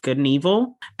of good and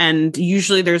evil. And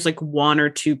usually there's like one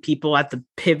or two people at the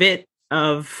pivot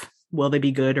of, will they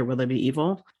be good or will they be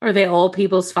evil? Are they all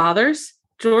people's fathers?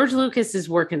 George Lucas is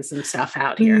working some stuff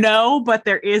out here. No, but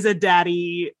there is a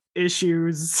daddy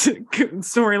issues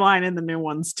storyline in the new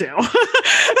ones too.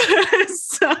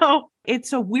 So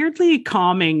it's a weirdly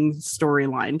calming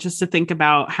storyline just to think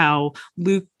about how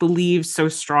Luke believes so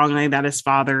strongly that his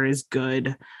father is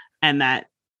good and that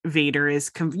Vader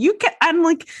is I'm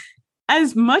like,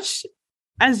 as much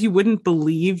as you wouldn't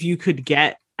believe you could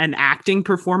get an acting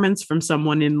performance from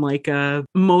someone in like a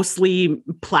mostly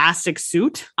plastic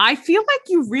suit. I feel like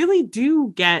you really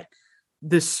do get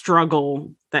the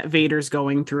struggle that Vader's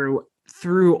going through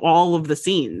all of the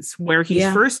scenes where he's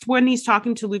first when he's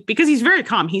talking to Luke, because he's very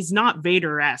calm. He's not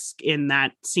Vader-esque in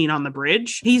that scene on the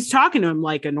bridge. He's talking to him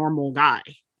like a normal guy.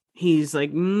 He's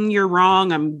like, you're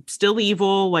wrong. I'm still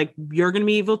evil. Like, you're going to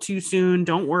be evil too soon.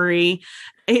 Don't worry.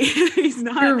 He's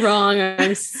not. You're wrong.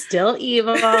 I'm still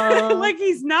evil. Like,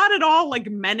 he's not at all like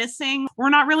menacing. We're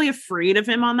not really afraid of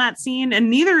him on that scene.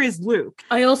 And neither is Luke.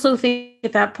 I also think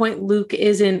at that point, Luke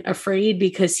isn't afraid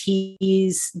because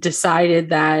he's decided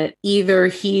that either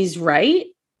he's right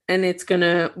and it's going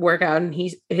to work out in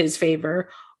his favor,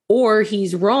 or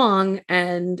he's wrong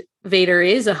and Vader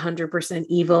is 100%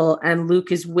 evil and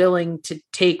Luke is willing to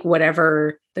take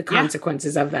whatever the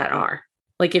consequences of that are.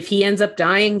 Like, if he ends up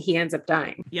dying, he ends up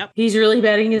dying. Yep. He's really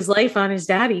betting his life on his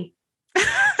daddy.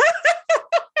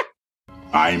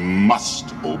 I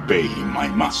must obey my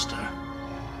master.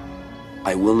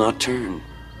 I will not turn,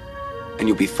 and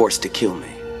you'll be forced to kill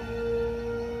me.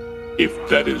 If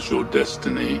that is your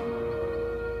destiny.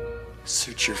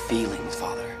 Search your feelings,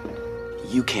 Father.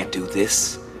 You can't do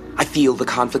this. I feel the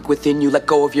conflict within you. Let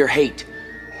go of your hate.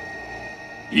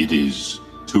 It is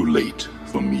too late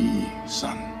for me,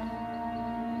 son.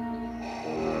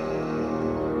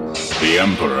 The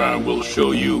Emperor will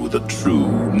show you the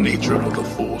true nature of the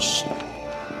Force.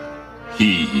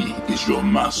 He is your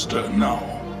master now.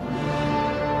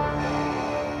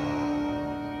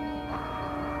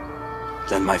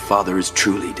 Then my father is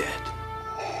truly dead.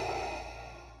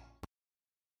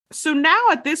 So now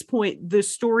at this point, the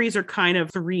stories are kind of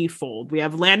threefold. We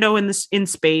have Lando in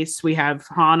space, we have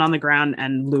Han on the ground,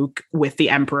 and Luke with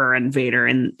the Emperor and Vader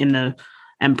in the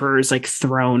Emperor's like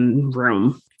throne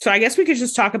room. So I guess we could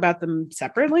just talk about them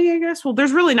separately, I guess. Well,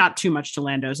 there's really not too much to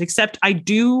Lando's, except I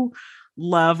do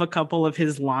love a couple of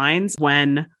his lines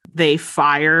when they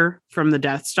fire from the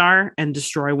Death Star and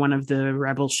destroy one of the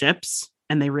rebel ships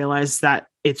and they realize that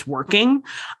it's working.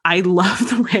 I love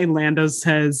the way Lando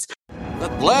says,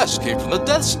 "That blast came from the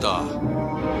Death Star.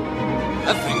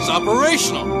 That thing's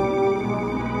operational.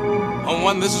 On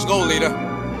one, this is Gold Leader.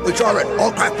 It's all right.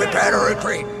 All craft prepare to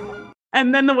retreat."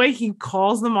 And then the way he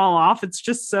calls them all off, it's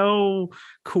just so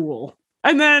cool.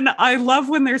 And then I love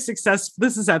when they're successful.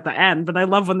 This is at the end, but I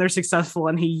love when they're successful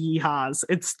and he yeehaws.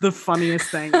 It's the funniest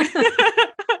thing.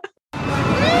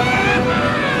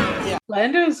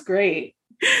 Lando's great.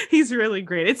 He's really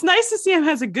great. It's nice to see him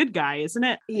as a good guy, isn't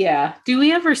it? Yeah. Do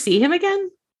we ever see him again?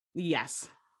 Yes.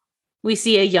 We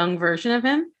see a young version of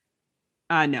him?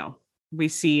 No. We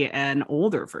see an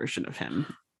older version of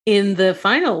him. In the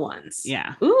final ones?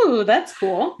 Yeah. Ooh, that's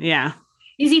cool. Yeah.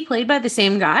 Is he played by the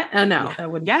same guy? Oh, no. Yeah.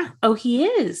 That would. Yeah. Oh, he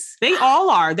is. They all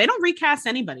are. They don't recast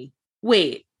anybody.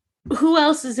 Wait. Who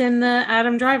else is in the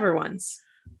Adam Driver ones?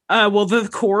 Well, the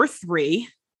core three.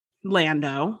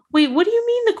 Lando. Wait, what do you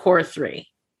mean the core three?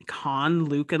 Han,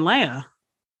 Luke, and Leia.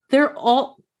 They're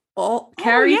all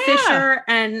Carrie Fisher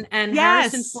and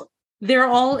yes. Harrison Ford. They're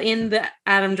all in the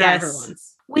Adam Driver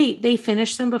ones. Wait, they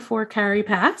finished them before Carrie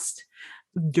passed?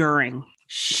 During.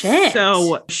 Shit.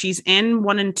 So she's in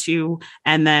 1 and 2,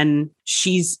 and then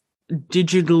she's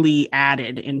digitally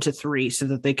added into 3 so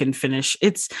that they can finish.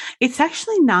 It's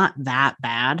actually not that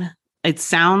bad. It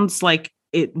sounds like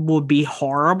it will be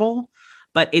horrible,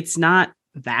 but it's not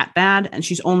that bad. And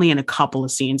she's only in a couple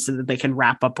of scenes so that they can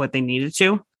wrap up what they needed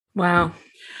to. Wow.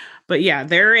 But yeah,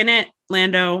 they're in it.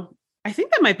 Lando. I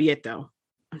think that might be it though.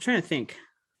 I'm trying to think.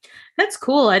 That's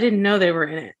cool. I didn't know they were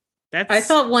in it. I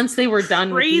thought once they were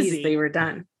done with these, they were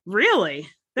done. Really?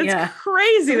 That's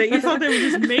crazy that you thought they would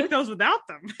just make those without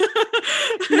them.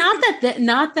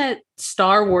 not that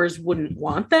Star Wars wouldn't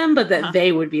want them, but that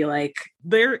they would be like,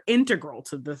 they're integral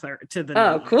to the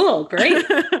Oh, cool. Great.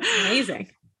 Amazing.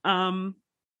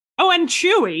 Oh, and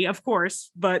Chewie, of course,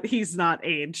 but he's not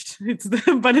aged. It's the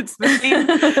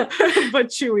same, but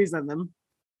Chewie's in them.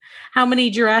 How many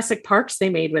Jurassic Parks they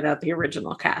made without the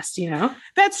original cast, you know?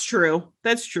 That's true.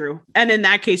 And in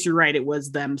that case, you're right. It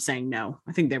was them saying no.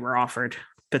 I think they were offered,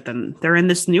 but then they're in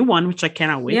this new one, which I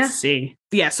cannot wait to see.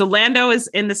 Yeah. So Lando is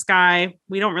in the sky.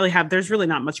 There's really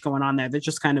not much going on there. They're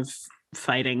just kind of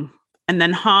fighting. And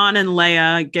then Han and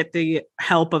Leia get the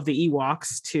help of the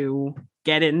Ewoks to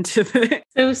get into the...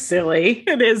 So silly.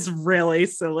 It is really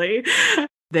silly.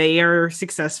 They are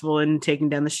successful in taking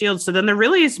down the shield. So then there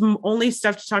really is only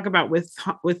stuff to talk about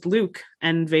with Luke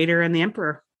and Vader and the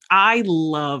Emperor. I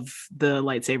love the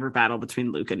lightsaber battle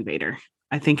between Luke and Vader.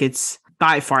 I think it's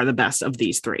by far the best of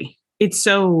these three. It's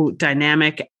so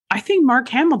dynamic. I think Mark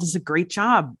Hamill does a great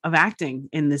job of acting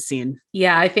in this scene.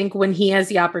 Yeah, I think when he has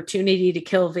the opportunity to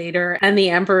kill Vader and the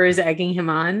Emperor is egging him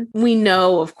on, we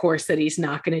know, of course, that he's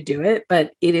not going to do it,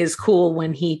 but it is cool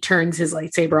when he turns his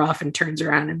lightsaber off and turns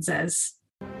around and says,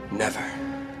 Never.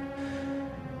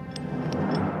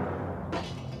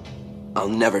 I'll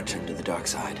never turn to the dark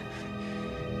side.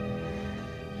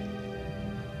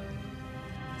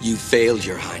 You failed,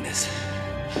 Your Highness.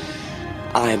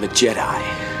 I am a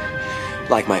Jedi,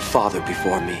 like my father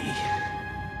before me.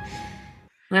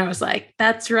 And I was like,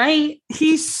 that's right.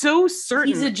 He's so certain.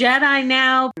 He's a Jedi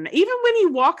now. Even when he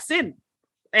walks in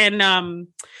and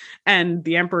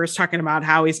the Emperor is talking about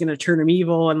how he's going to turn him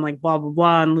evil and like blah, blah,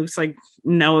 blah. And Luke's like,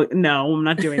 no, I'm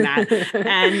not doing that.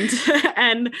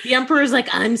 and the Emperor is like,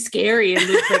 I'm scary. And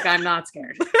Luke's like, I'm not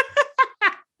scared.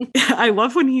 I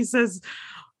love when he says,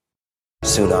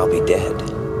 soon I'll be dead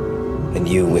and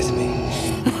you with me.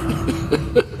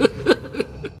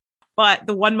 But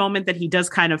the one moment that he does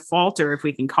kind of falter, if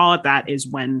we can call it that, is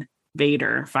when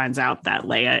Vader finds out that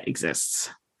Leia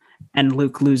exists and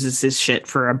Luke loses his shit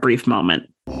for a brief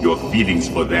moment. Your feelings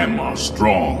for them are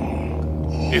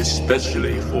strong,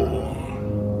 especially for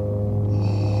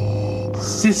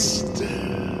sister.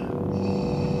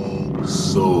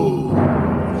 So,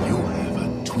 you have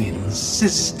a twin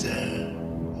sister.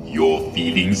 Your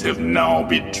feelings have now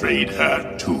betrayed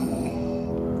her too.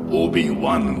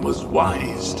 Obi-Wan was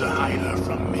wise to hide her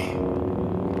from me.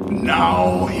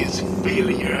 Now his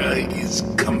failure is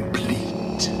complete.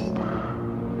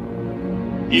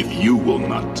 If you will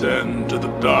not turn to the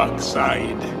dark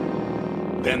side,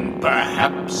 then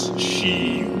perhaps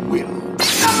she will.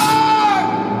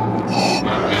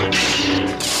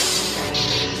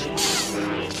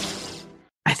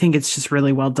 I think it's just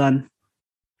really well done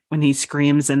when he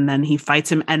screams and then he fights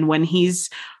him, and when he's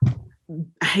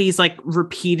like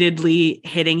repeatedly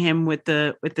hitting him with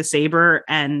the saber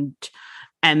and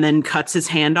then cuts his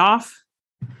hand off.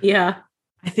 Yeah.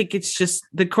 I think it's just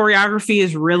the choreography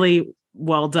is really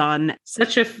well done.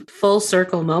 Such a full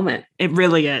circle moment. It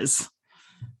really is.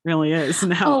 Really is.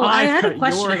 Now I had a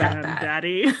question about hand, that.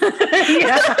 Daddy.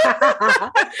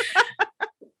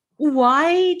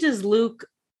 Why does Luke,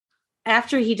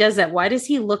 after he does that, why does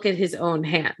he look at his own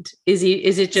hand? Is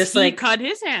it just he like cut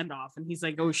his hand off and he's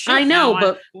like, oh shit. I know,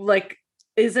 but like,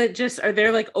 is it just, are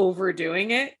they like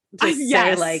overdoing it? To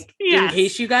say like, in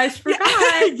case you guys forgot.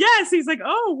 Yes. He's like,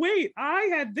 oh wait, I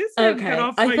had this hand cut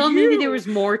off. I thought maybe there was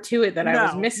more to it that I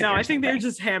was missing. No, I think they're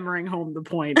just hammering home the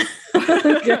point.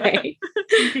 Okay.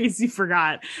 In case you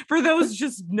forgot. For those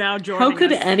just now joining How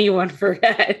could us, anyone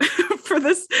forget? for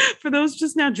those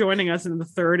just now joining us in the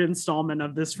third installment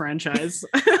of this franchise.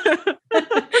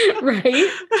 Right?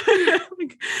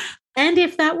 And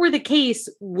if that were the case,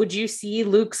 would you see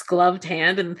Luke's gloved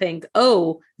hand and think,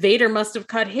 oh, Vader must have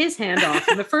cut his hand off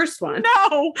in the first one?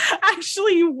 No,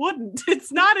 actually you wouldn't.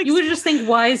 It's not. You would just think,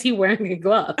 why is he wearing a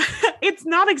glove? It's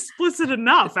not explicit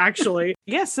enough, actually.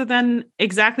 Yeah, so then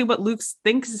exactly what Luke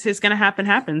thinks is going to happen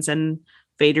happens, and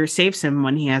Vader saves him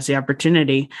when he has the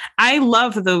opportunity. I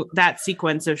love that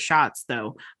sequence of shots,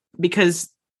 though,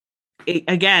 because,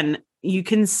 again, you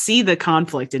can see the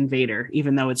conflict in Vader,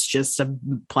 even though it's just a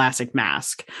plastic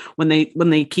mask. When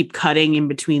they keep cutting in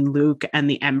between Luke and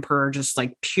the Emperor, just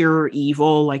like pure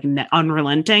evil, like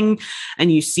unrelenting.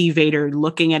 And you see Vader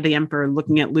looking at the Emperor,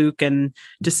 looking at Luke and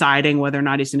deciding whether or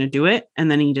not he's going to do it.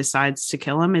 And then he decides to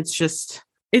kill him.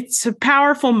 It's a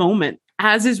powerful moment,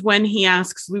 as is when he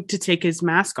asks Luke to take his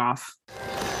mask off.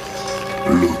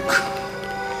 Luke,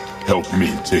 help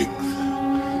me take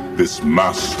this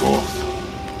mask off.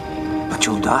 But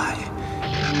you'll die.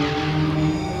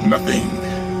 Nothing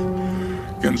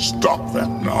can stop that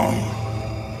now.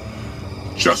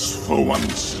 Just for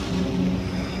once,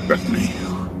 let me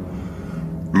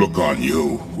look on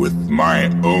you with my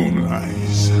own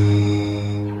eyes.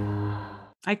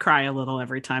 I cry a little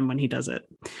every time when he does it.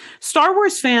 Star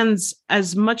Wars fans,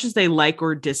 as much as they like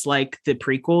or dislike the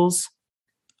prequels,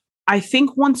 I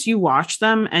think once you watch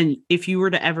them, and if you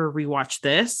were to ever rewatch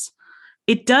this,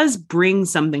 it does bring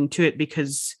something to it,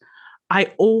 because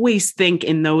I always think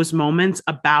in those moments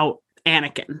about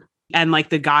Anakin and like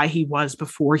the guy he was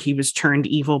before he was turned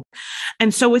evil.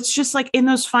 And so it's just like in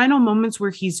those final moments where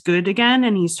he's good again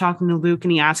and he's talking to Luke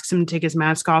and he asks him to take his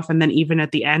mask off. And then even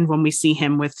at the end, when we see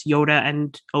him with Yoda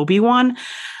and Obi-Wan,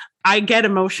 I get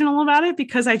emotional about it,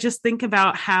 because I just think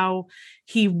about how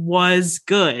he was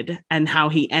good and how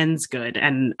he ends good.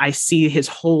 And I see his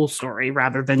whole story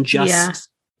rather than just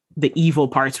the evil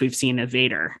parts we've seen of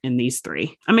Vader in these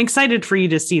three. I'm excited for you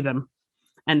to see them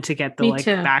and to get the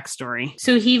backstory.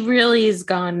 So he really is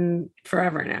gone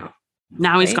forever now.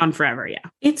 Now he's right? gone forever. Yeah.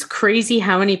 It's crazy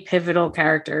how many pivotal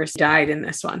characters died in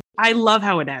this one. I love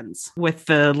how it ends with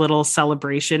the little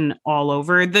celebration all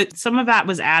over. Some of that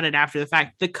was added after the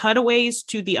fact. The cutaways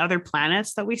to the other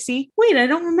planets that we see. Wait, I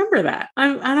don't remember that.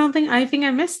 I think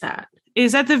I missed that.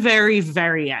 Is at the very,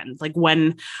 very end. Like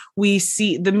when we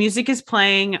see the music is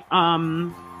playing,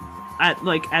 at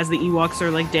like as the Ewoks are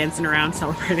like dancing around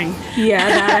celebrating. Yeah,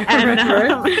 that I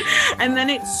remember. And then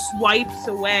it swipes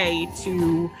away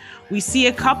to, we see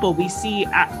a couple. We see,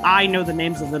 I know the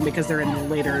names of them because they're in the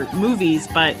later movies,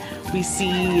 but we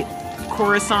see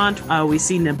Coruscant. We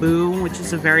see Naboo, which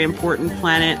is a very important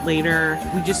planet later.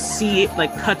 We just see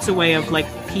like cuts away of like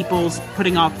people's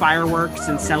putting off fireworks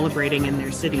and celebrating in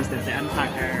their cities that the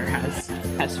Empire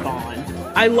has fallen.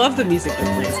 I love the music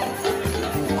that plays.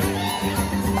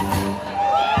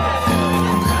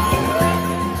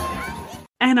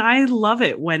 And I love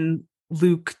it when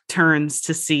Luke turns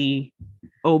to see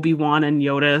Obi-Wan and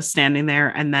Yoda standing there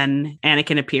and then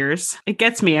Anakin appears. It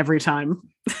gets me every time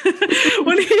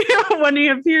when he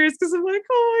appears because I'm like,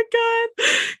 oh my God,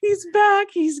 he's back.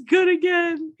 He's good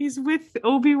again. He's with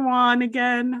Obi-Wan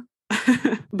again.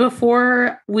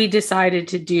 Before we decided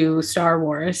to do Star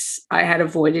Wars, I had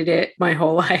avoided it my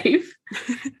whole life.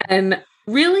 And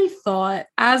really thought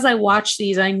as I watched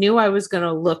these, I knew I was going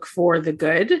to look for the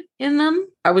good in them.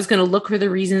 I was going to look for the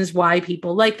reasons why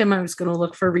people like them. I was going to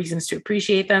look for reasons to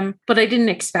appreciate them, but I didn't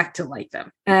expect to like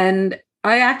them. And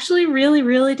I actually really,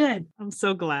 really did. I'm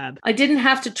so glad. I didn't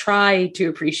have to try to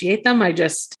appreciate them. I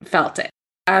just felt it.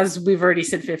 As we've already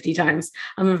said 50 times,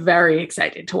 I'm very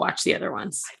excited to watch the other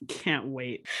ones. I can't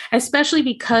wait. Especially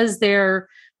because they're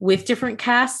with different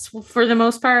casts for the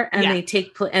most part, and they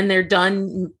take and they're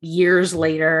done years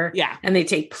later. Yeah, and they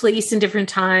take place in different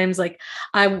times. Like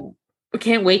I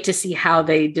can't wait to see how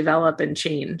they develop and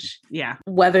change. Yeah,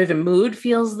 whether the mood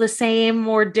feels the same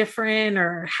or different,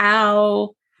 or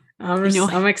how.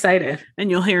 I'm excited.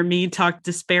 And you'll hear me talk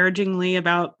disparagingly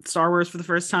about Star Wars for the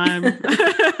first time.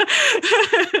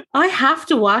 I have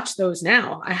to watch those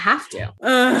now. I have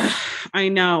to. I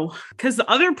know. Because the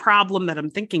other problem that I'm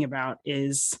thinking about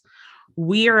is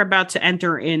we are about to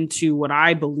enter into what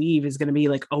I believe is going to be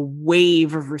like a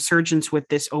wave of resurgence with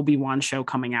this Obi-Wan show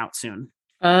coming out soon.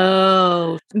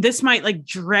 Oh, this might like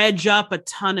dredge up a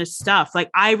ton of stuff.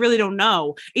 Like, I really don't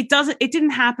know. It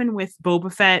didn't happen with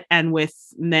Boba Fett and with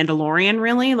Mandalorian,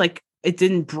 really. Like, it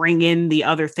didn't bring in the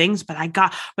other things,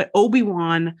 but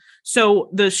Obi-Wan.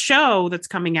 So the show that's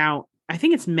coming out, I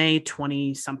think it's May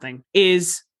 20 something,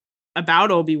 is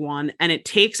about Obi-Wan, and it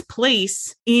takes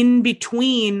place in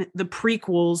between the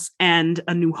prequels and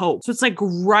A New Hope. So it's like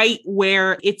right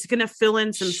where it's going to fill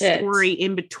in some story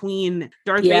in between.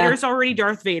 Darth Vader's already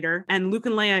Darth Vader, and Luke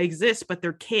and Leia exist, but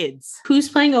they're kids. Who's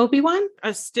playing Obi-Wan?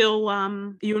 Still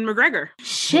Ewan McGregor.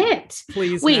 Shit.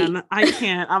 Please, man. I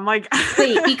can't. I'm like...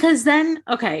 Wait, because then...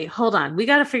 Okay, hold on. We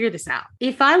got to figure this out.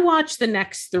 If I watch the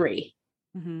next three,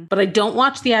 but I don't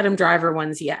watch the Adam Driver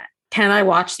ones yet, can I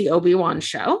watch the Obi-Wan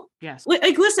show? Yes.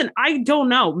 Like, listen, I don't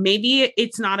know. Maybe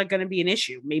it's not going to be an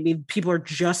issue. Maybe people are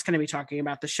just going to be talking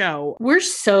about the show. We're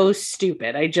so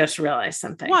stupid. I just realized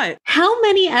something. What? How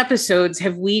many episodes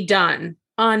have we done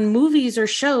on movies or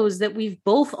shows that we've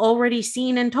both already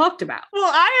seen and talked about? Well,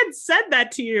 I had said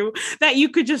that to you, that you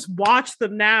could just watch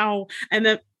them now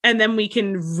and then we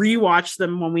can rewatch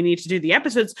them when we need to do the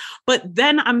episodes. But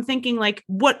then I'm thinking, like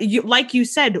you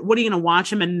said, what are you going to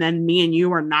watch them? And then me and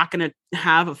you are not going to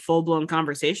have a full blown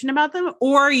conversation about them?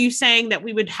 Or are you saying that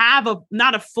we would have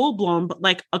not a full blown, but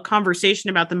like a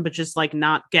conversation about them, but just like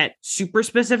not get super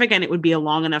specific, and it would be a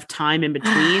long enough time in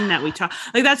between that we talk?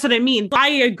 Like, that's what I mean. I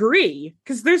agree.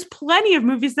 Because there's plenty of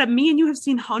movies that me and you have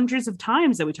seen hundreds of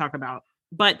times that we talk about.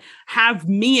 But have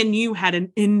me and you had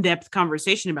an in-depth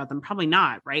conversation about them? Probably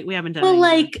not, right? We haven't done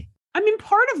anything. I mean,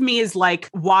 part of me is like,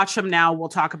 watch them now, we'll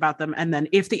talk about them. And then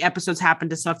if the episodes happen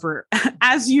to suffer,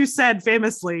 as you said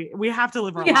famously, we have to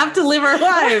live our lives. We have to live our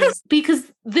lives. Because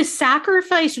the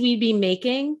sacrifice we'd be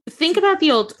making, think about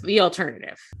the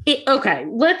alternative. Okay,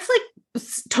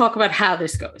 let's talk about how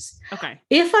this goes. Okay.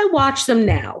 If I watch them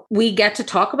now, we get to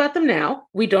talk about them now.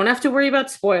 We don't have to worry about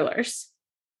spoilers.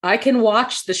 I can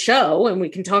watch the show and we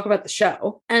can talk about the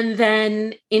show. And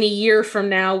then in a year from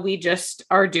now, we just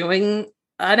are doing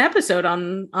an episode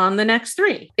on the next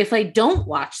three. If I don't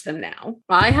watch them now,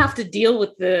 I have to deal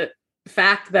with the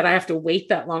fact that I have to wait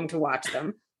that long to watch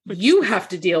them. You have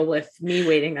to deal with me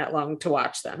waiting that long to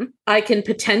watch them. I can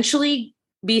potentially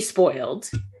be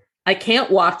spoiled. I can't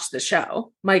watch the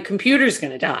show. My computer's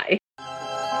going to die.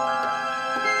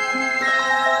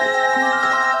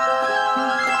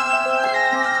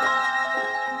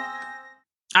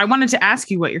 I wanted to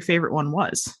ask you what your favorite one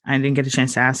was. I didn't get a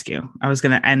chance to ask you. I was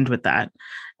going to end with that,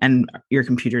 and your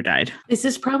computer died. This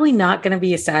is probably not going to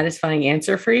be a satisfying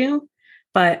answer for you,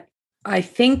 but I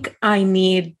think I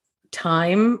need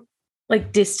time,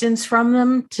 like distance from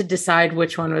them, to decide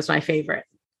which one was my favorite.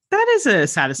 That is a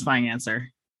satisfying answer,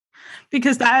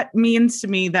 because that means to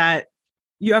me that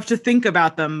you have to think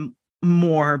about them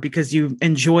more because you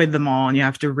enjoyed them all and you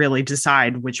have to really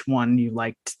decide which one you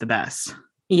liked the best.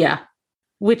 Yeah.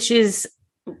 Which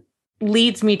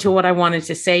leads me to what I wanted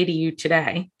to say to you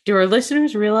today. Do our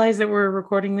listeners realize that we're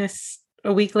recording this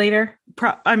a week later?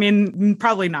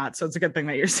 Probably not. So it's a good thing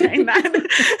that you're saying that.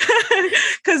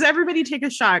 Because everybody take a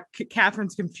shot.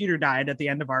 Catherine's computer died at the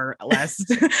end of our last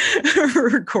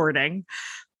recording.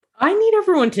 I need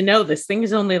everyone to know this thing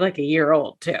is only like a year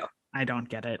old too. I don't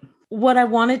get it. What I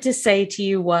wanted to say to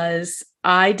you was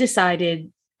I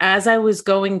decided, as I was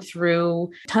going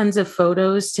through tons of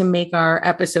photos to make our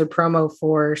episode promo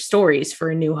for Stories for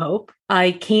A New Hope,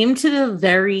 I came to the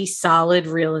very solid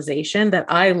realization that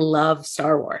I love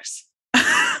Star Wars.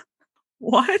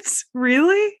 What?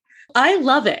 Really? I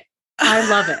love it. I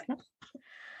love it.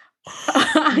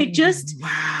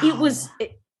 It was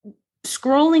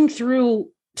scrolling through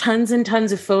tons and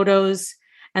tons of photos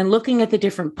and looking at the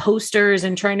different posters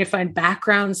and trying to find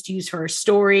backgrounds to use for a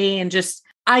story. And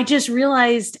I just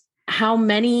realized how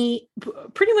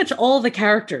pretty much all the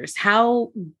characters,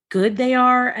 how good they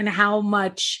are and how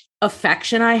much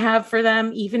affection I have for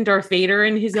them, even Darth Vader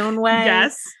in his own way.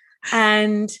 Yes.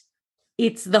 And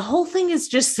the whole thing is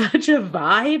just such a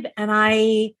vibe, and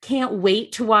I can't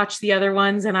wait to watch the other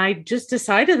ones. And I just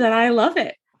decided that I love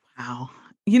it. Wow.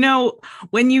 You know,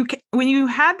 when you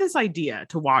had this idea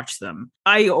to watch them,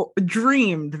 I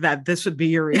dreamed that this would be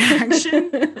your reaction,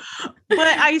 but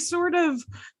I sort of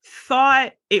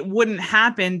thought it wouldn't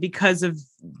happen because of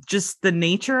just the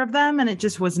nature of them. And it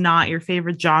just was not your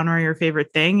favorite genre, your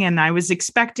favorite thing. And I was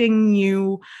expecting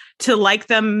you to like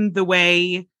them the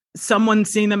way someone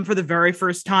seeing them for the very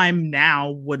first time now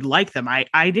would like them.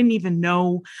 I didn't even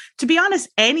know, to be honest,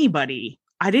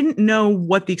 I didn't know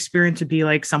what the experience would be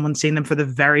like someone seeing them for the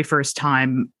very first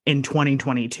time in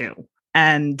 2022.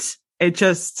 And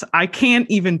I can't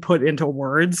even put into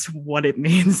words what it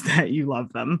means that you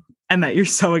love them and that you're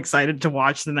so excited to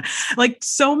watch them. Like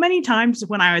so many times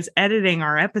when I was editing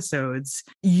our episodes,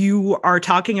 you are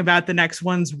talking about the next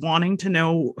ones, wanting to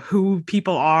know who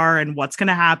people are and what's going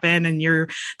to happen. And you're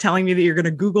telling me that you're going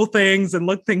to Google things and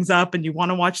look things up and you want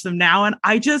to watch them now. And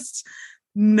I just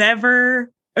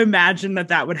never imagined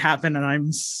that would happen. And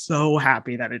I'm so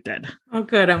happy that it did. Oh,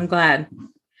 good. I'm glad.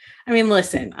 I mean,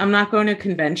 listen, I'm not going to a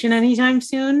convention anytime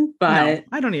soon, but no,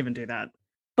 I don't even do that.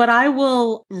 But I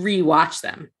will rewatch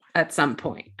them at some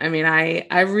point. I mean,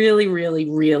 I really, really,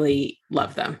 really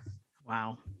love them.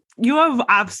 Wow. You have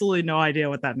absolutely no idea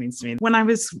what that means to me. When I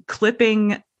was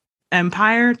clipping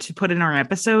Empire to put in our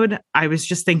episode, I was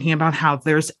just thinking about how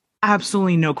there's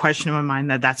absolutely no question in my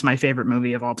mind that that's my favorite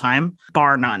movie of all time,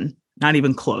 bar none. Not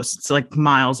even close. It's like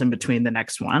miles in between the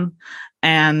next one.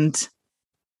 And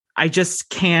I just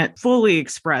can't fully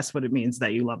express what it means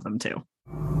that you love them too.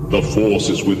 The Force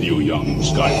is with you, young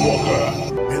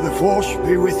Skywalker. May the Force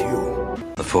be with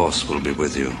you. The Force will be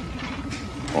with you.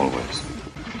 Always.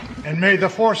 And may the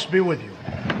Force be with you.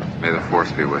 May the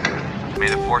Force be with you. May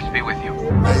the Force be with you.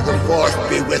 May the Force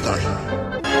be with us.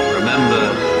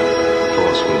 Remember, the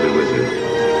Force will be with you.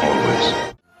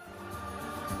 Always.